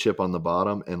 potato chip on the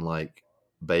bottom and like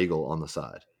bagel on the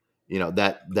side.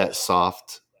 That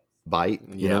soft bite,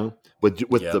 with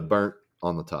the burnt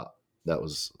on the top. That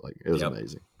was like, it was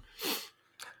amazing.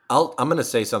 I'm going to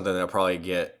say something that'll probably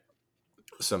get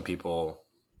some people,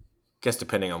 I guess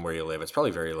depending on where you live, it's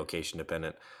probably very location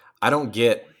dependent. I don't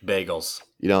get bagels.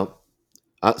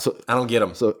 I don't get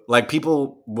them. So, like,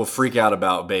 people will freak out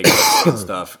about bagels and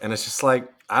stuff, and it's just like,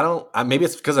 maybe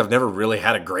it's because I've never really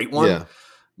had a great one,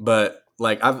 but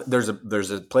like there's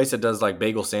a place that does like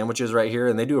bagel sandwiches right here,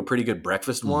 and they do a pretty good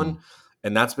breakfast one,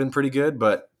 and that's been pretty good.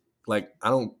 But like, I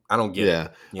don't get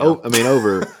it. I mean,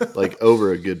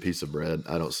 over a good piece of bread,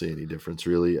 I don't see any difference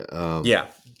really. I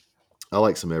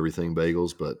like some everything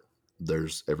bagels, but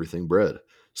there's everything bread.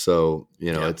 So,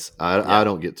 I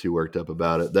don't get too worked up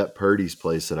about it. That Purdy's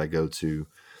place that I go to,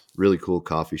 really cool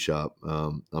coffee shop.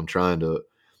 I'm trying to,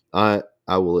 I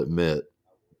will admit,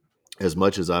 as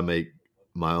much as I make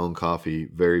my own coffee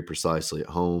very precisely at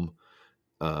home,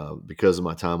 because of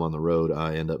my time on the road,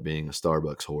 I end up being a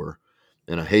Starbucks whore.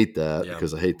 And I hate that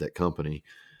because I hate that company.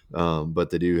 But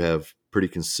they do have pretty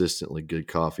consistently good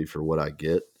coffee for what I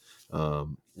get.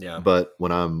 But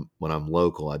when I'm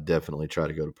local, I definitely try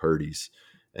to go to Purdy's.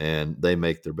 And they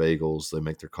make their bagels, they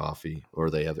make their coffee, or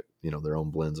they have, their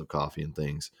own blends of coffee and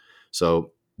things.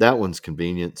 So that one's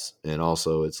convenience. And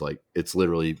also it's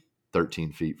literally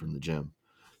 13 feet from the gym.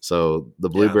 So the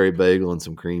blueberry bagel and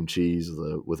some cream cheese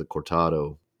with a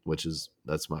cortado,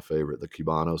 that's my favorite.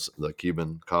 The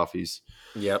Cuban coffees.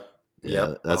 Yep.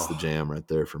 Yeah, that's the jam right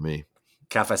there for me.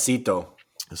 Cafecito.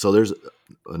 So there's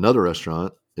another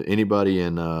restaurant. Anybody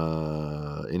in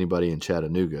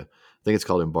Chattanooga? I think it's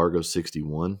called Embargo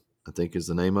 61. I think is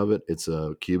the name of it. It's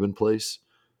a Cuban place,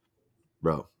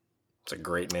 bro. It's a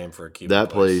great name for a Cuban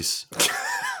that place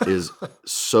is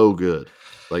so good.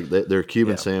 Like their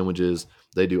Cuban sandwiches,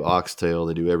 they do oxtail,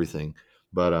 they do everything.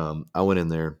 But I went in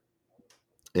there,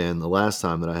 and the last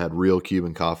time that I had real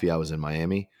Cuban coffee, I was in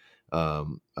Miami. I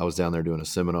was down there doing a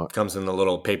seminar. Comes in the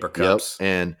little paper cups. Yep.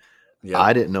 And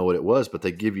I didn't know what it was, but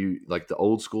they give you like the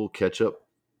old school ketchup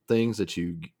things that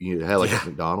you had like at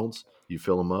McDonald's. You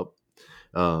fill them up.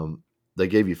 They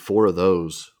gave you 4 of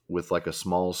those with like a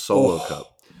small solo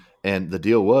cup. And the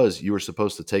deal was you were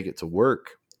supposed to take it to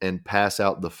work and pass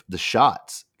out the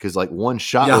shots because like one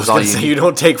shot was all you need. You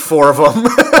don't take 4 of them.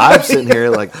 I'm sitting here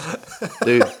like,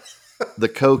 dude, the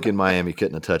Coke in Miami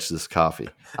couldn't have touched this coffee.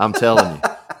 I'm telling you,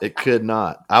 it could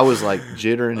not. I was like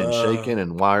jittering and shaking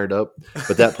and wired up.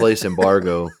 But that place,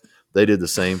 Embargo, they did the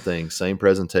same thing, same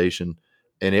presentation,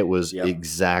 and it was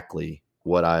exactly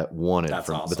what I wanted.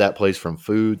 Awesome. But that place from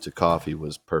food to coffee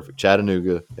was perfect.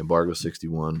 Chattanooga, Embargo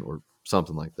 61 or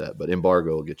something like that. But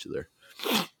Embargo will get you there.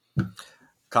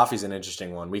 Coffee's an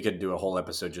interesting one. We could do a whole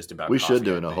episode just about coffee. We should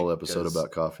do a whole episode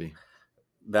about coffee.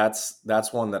 That's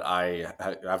one that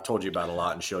I've told you about a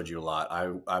lot and showed you a lot.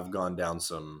 I've gone down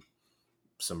some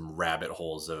rabbit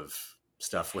holes of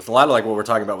stuff with a lot of like what we're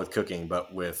talking about with cooking,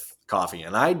 but with coffee.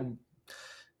 And I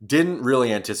didn't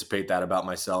really anticipate that about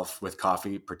myself with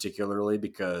coffee, particularly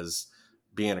because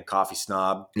being a coffee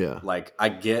snob, like I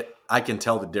can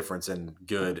tell the difference in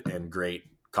good and great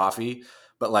coffee,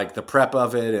 but like the prep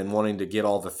of it and wanting to get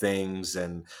all the things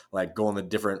and like going the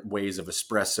different ways of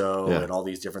espresso and all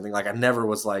these different things. Like I never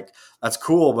was like, that's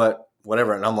cool, but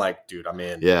whatever. And I'm like, dude, I'm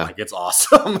in. Yeah. Like it's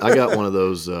awesome. I got one of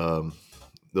those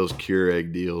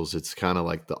Keurig deals. It's kind of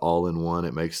like the all-in-one.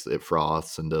 It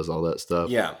froths and does all that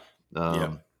stuff. Yeah.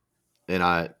 And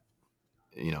I,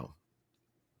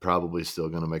 probably still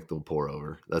going to make the pour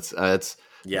over. I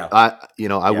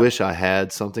wish I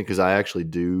had something because I actually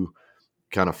do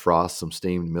kind of frost some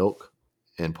steamed milk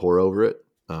and pour over it,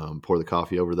 pour the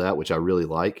coffee over that, which I really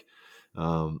like.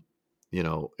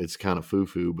 It's kind of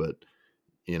foo-foo, but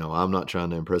I'm not trying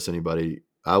to impress anybody.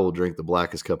 I will drink the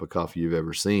blackest cup of coffee you've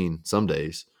ever seen some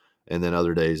days. And then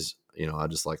other days, I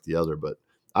just like the other, but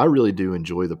I really do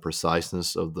enjoy the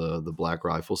preciseness of the Black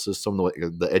Rifle system,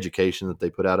 the education that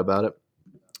they put out about it.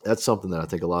 That's something that I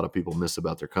think a lot of people miss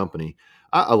about their company.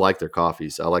 I like their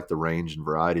coffees. I like the range and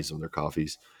varieties of their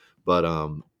coffees, but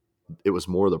it was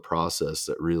more the process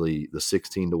that really the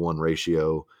 16-to-1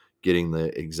 ratio, getting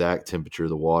the exact temperature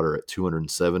of the water at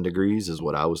 207 degrees is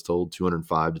what I was told,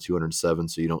 205 to 207.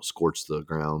 So you don't scorch the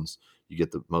grounds. You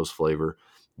get the most flavor.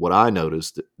 What I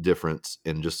noticed difference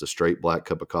in just a straight black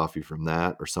cup of coffee from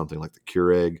that or something like the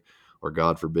Keurig or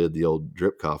God forbid the old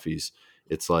drip coffees,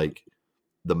 it's like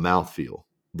the mouthfeel,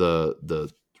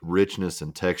 the richness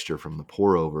and texture from the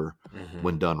pour over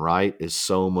when done right is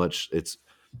so much. It's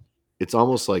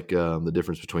almost like the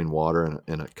difference between water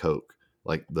and a Coke,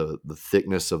 like the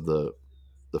thickness of the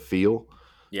feel.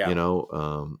 Yeah.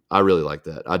 I really like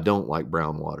that. I don't like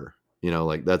brown water.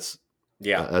 Like that's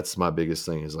my biggest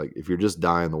thing is like if you're just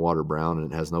dyeing the water brown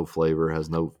and it has no flavor, has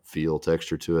no feel,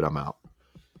 texture to it, I'm out.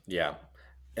 Yeah.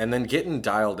 And then getting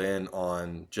dialed in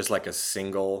on just like a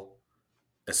single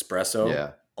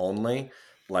espresso only,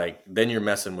 like then you're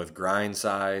messing with grind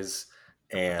size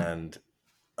and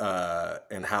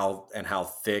how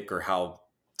thick or how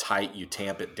tight you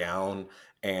tamp it down,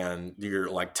 and you're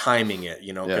like timing it,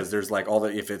 because there's like all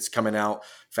the, if it's coming out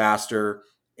faster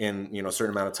in, a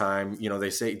certain amount of time, they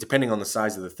say, depending on the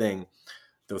size of the thing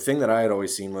that I had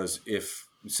always seen was if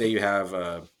say you have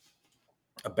a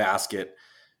basket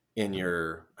in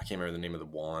your, I can't remember the name of the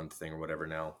wand thing or whatever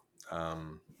now.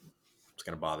 It's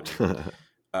going to bother me.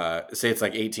 Say it's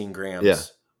like 18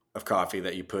 grams of coffee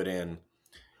that you put in.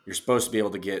 You're supposed to be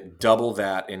able to get double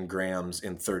that in grams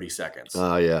in 30 seconds.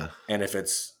 And if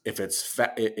it's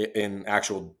in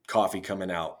actual coffee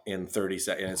coming out in 30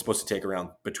 seconds, and it's supposed to take around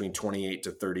between 28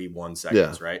 to 31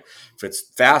 seconds, right? If it's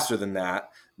faster than that,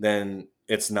 then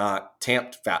it's not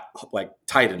tamped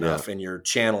tight enough and you're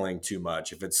channeling too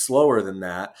much. If it's slower than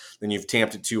that, then you've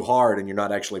tamped it too hard and you're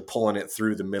not actually pulling it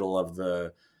through the middle of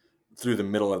the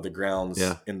grounds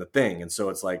in the thing. And so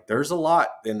it's like, there's a lot,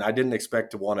 and I didn't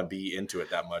expect to want to be into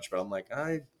it that much, but I'm like,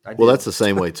 well, that's the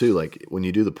same way too. Like when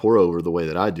you do the pour over the way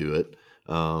that I do it,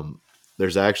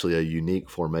 there's actually a unique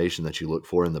formation that you look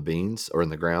for in the beans or in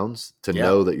the grounds to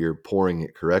know that you're pouring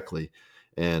it correctly.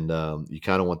 And you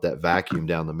kind of want that vacuum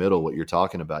down the middle, what you're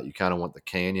talking about. You kind of want the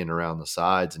canyon around the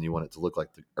sides, and you want it to look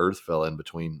like the earth fell in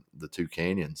between the two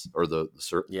canyons, or the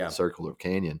circular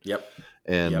canyon. Yep.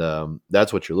 And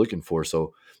that's what you're looking for.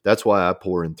 So that's why I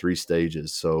pour in 3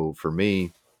 stages. So for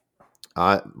me,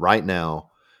 right now,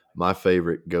 my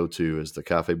favorite go-to is the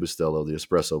Cafe Bustelo, the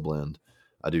espresso blend.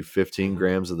 I do 15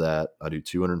 grams of that. I do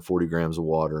 240 grams of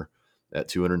water at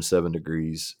 207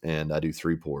 degrees, and I do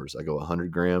 3 pours. I go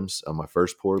 100 grams on my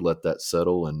first pour, let that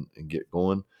settle and get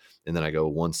going, and then I go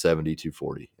 170,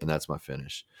 240, and that's my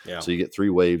finish. Yeah. So you get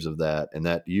 3 waves of that, and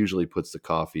that usually puts the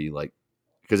coffee, like,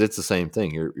 because it's the same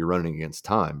thing. You're running against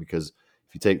time, because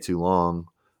if you take too long,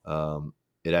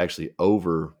 it actually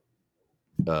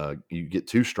you get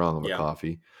too strong of a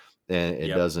coffee, and it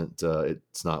doesn't.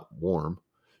 It's not warm.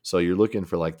 So you're looking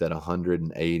for like that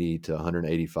 180 to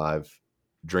 185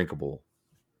 drinkable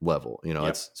level.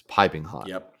 It's piping hot.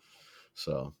 Yep.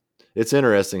 So it's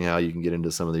interesting how you can get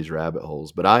into some of these rabbit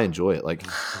holes, but I enjoy it. Like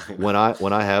when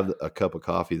I have a cup of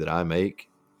coffee that I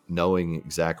make, knowing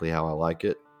exactly how I like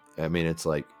it, I mean, it's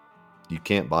like you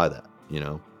can't buy that,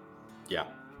 Yeah,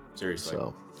 seriously.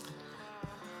 So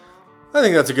I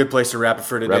think that's a good place to wrap it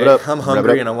for today. Wrap it up. I'm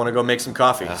hungry and I want to go make some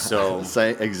coffee. So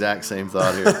same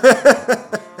thought here.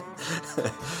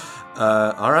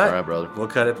 All right, brother. We'll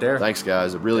cut it there. Thanks,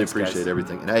 guys. I really appreciate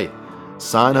everything. And hey,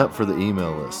 sign up for the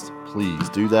email list. Please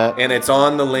do that. And it's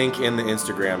on the link in the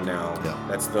Instagram now. Yeah.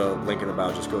 That's the link in the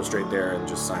bio. Just go straight there and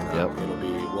just sign up. Yep.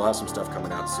 We'll have some stuff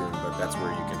coming out soon, but that's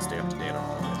where you can stay up to date on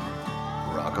all of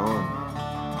it. Rock on.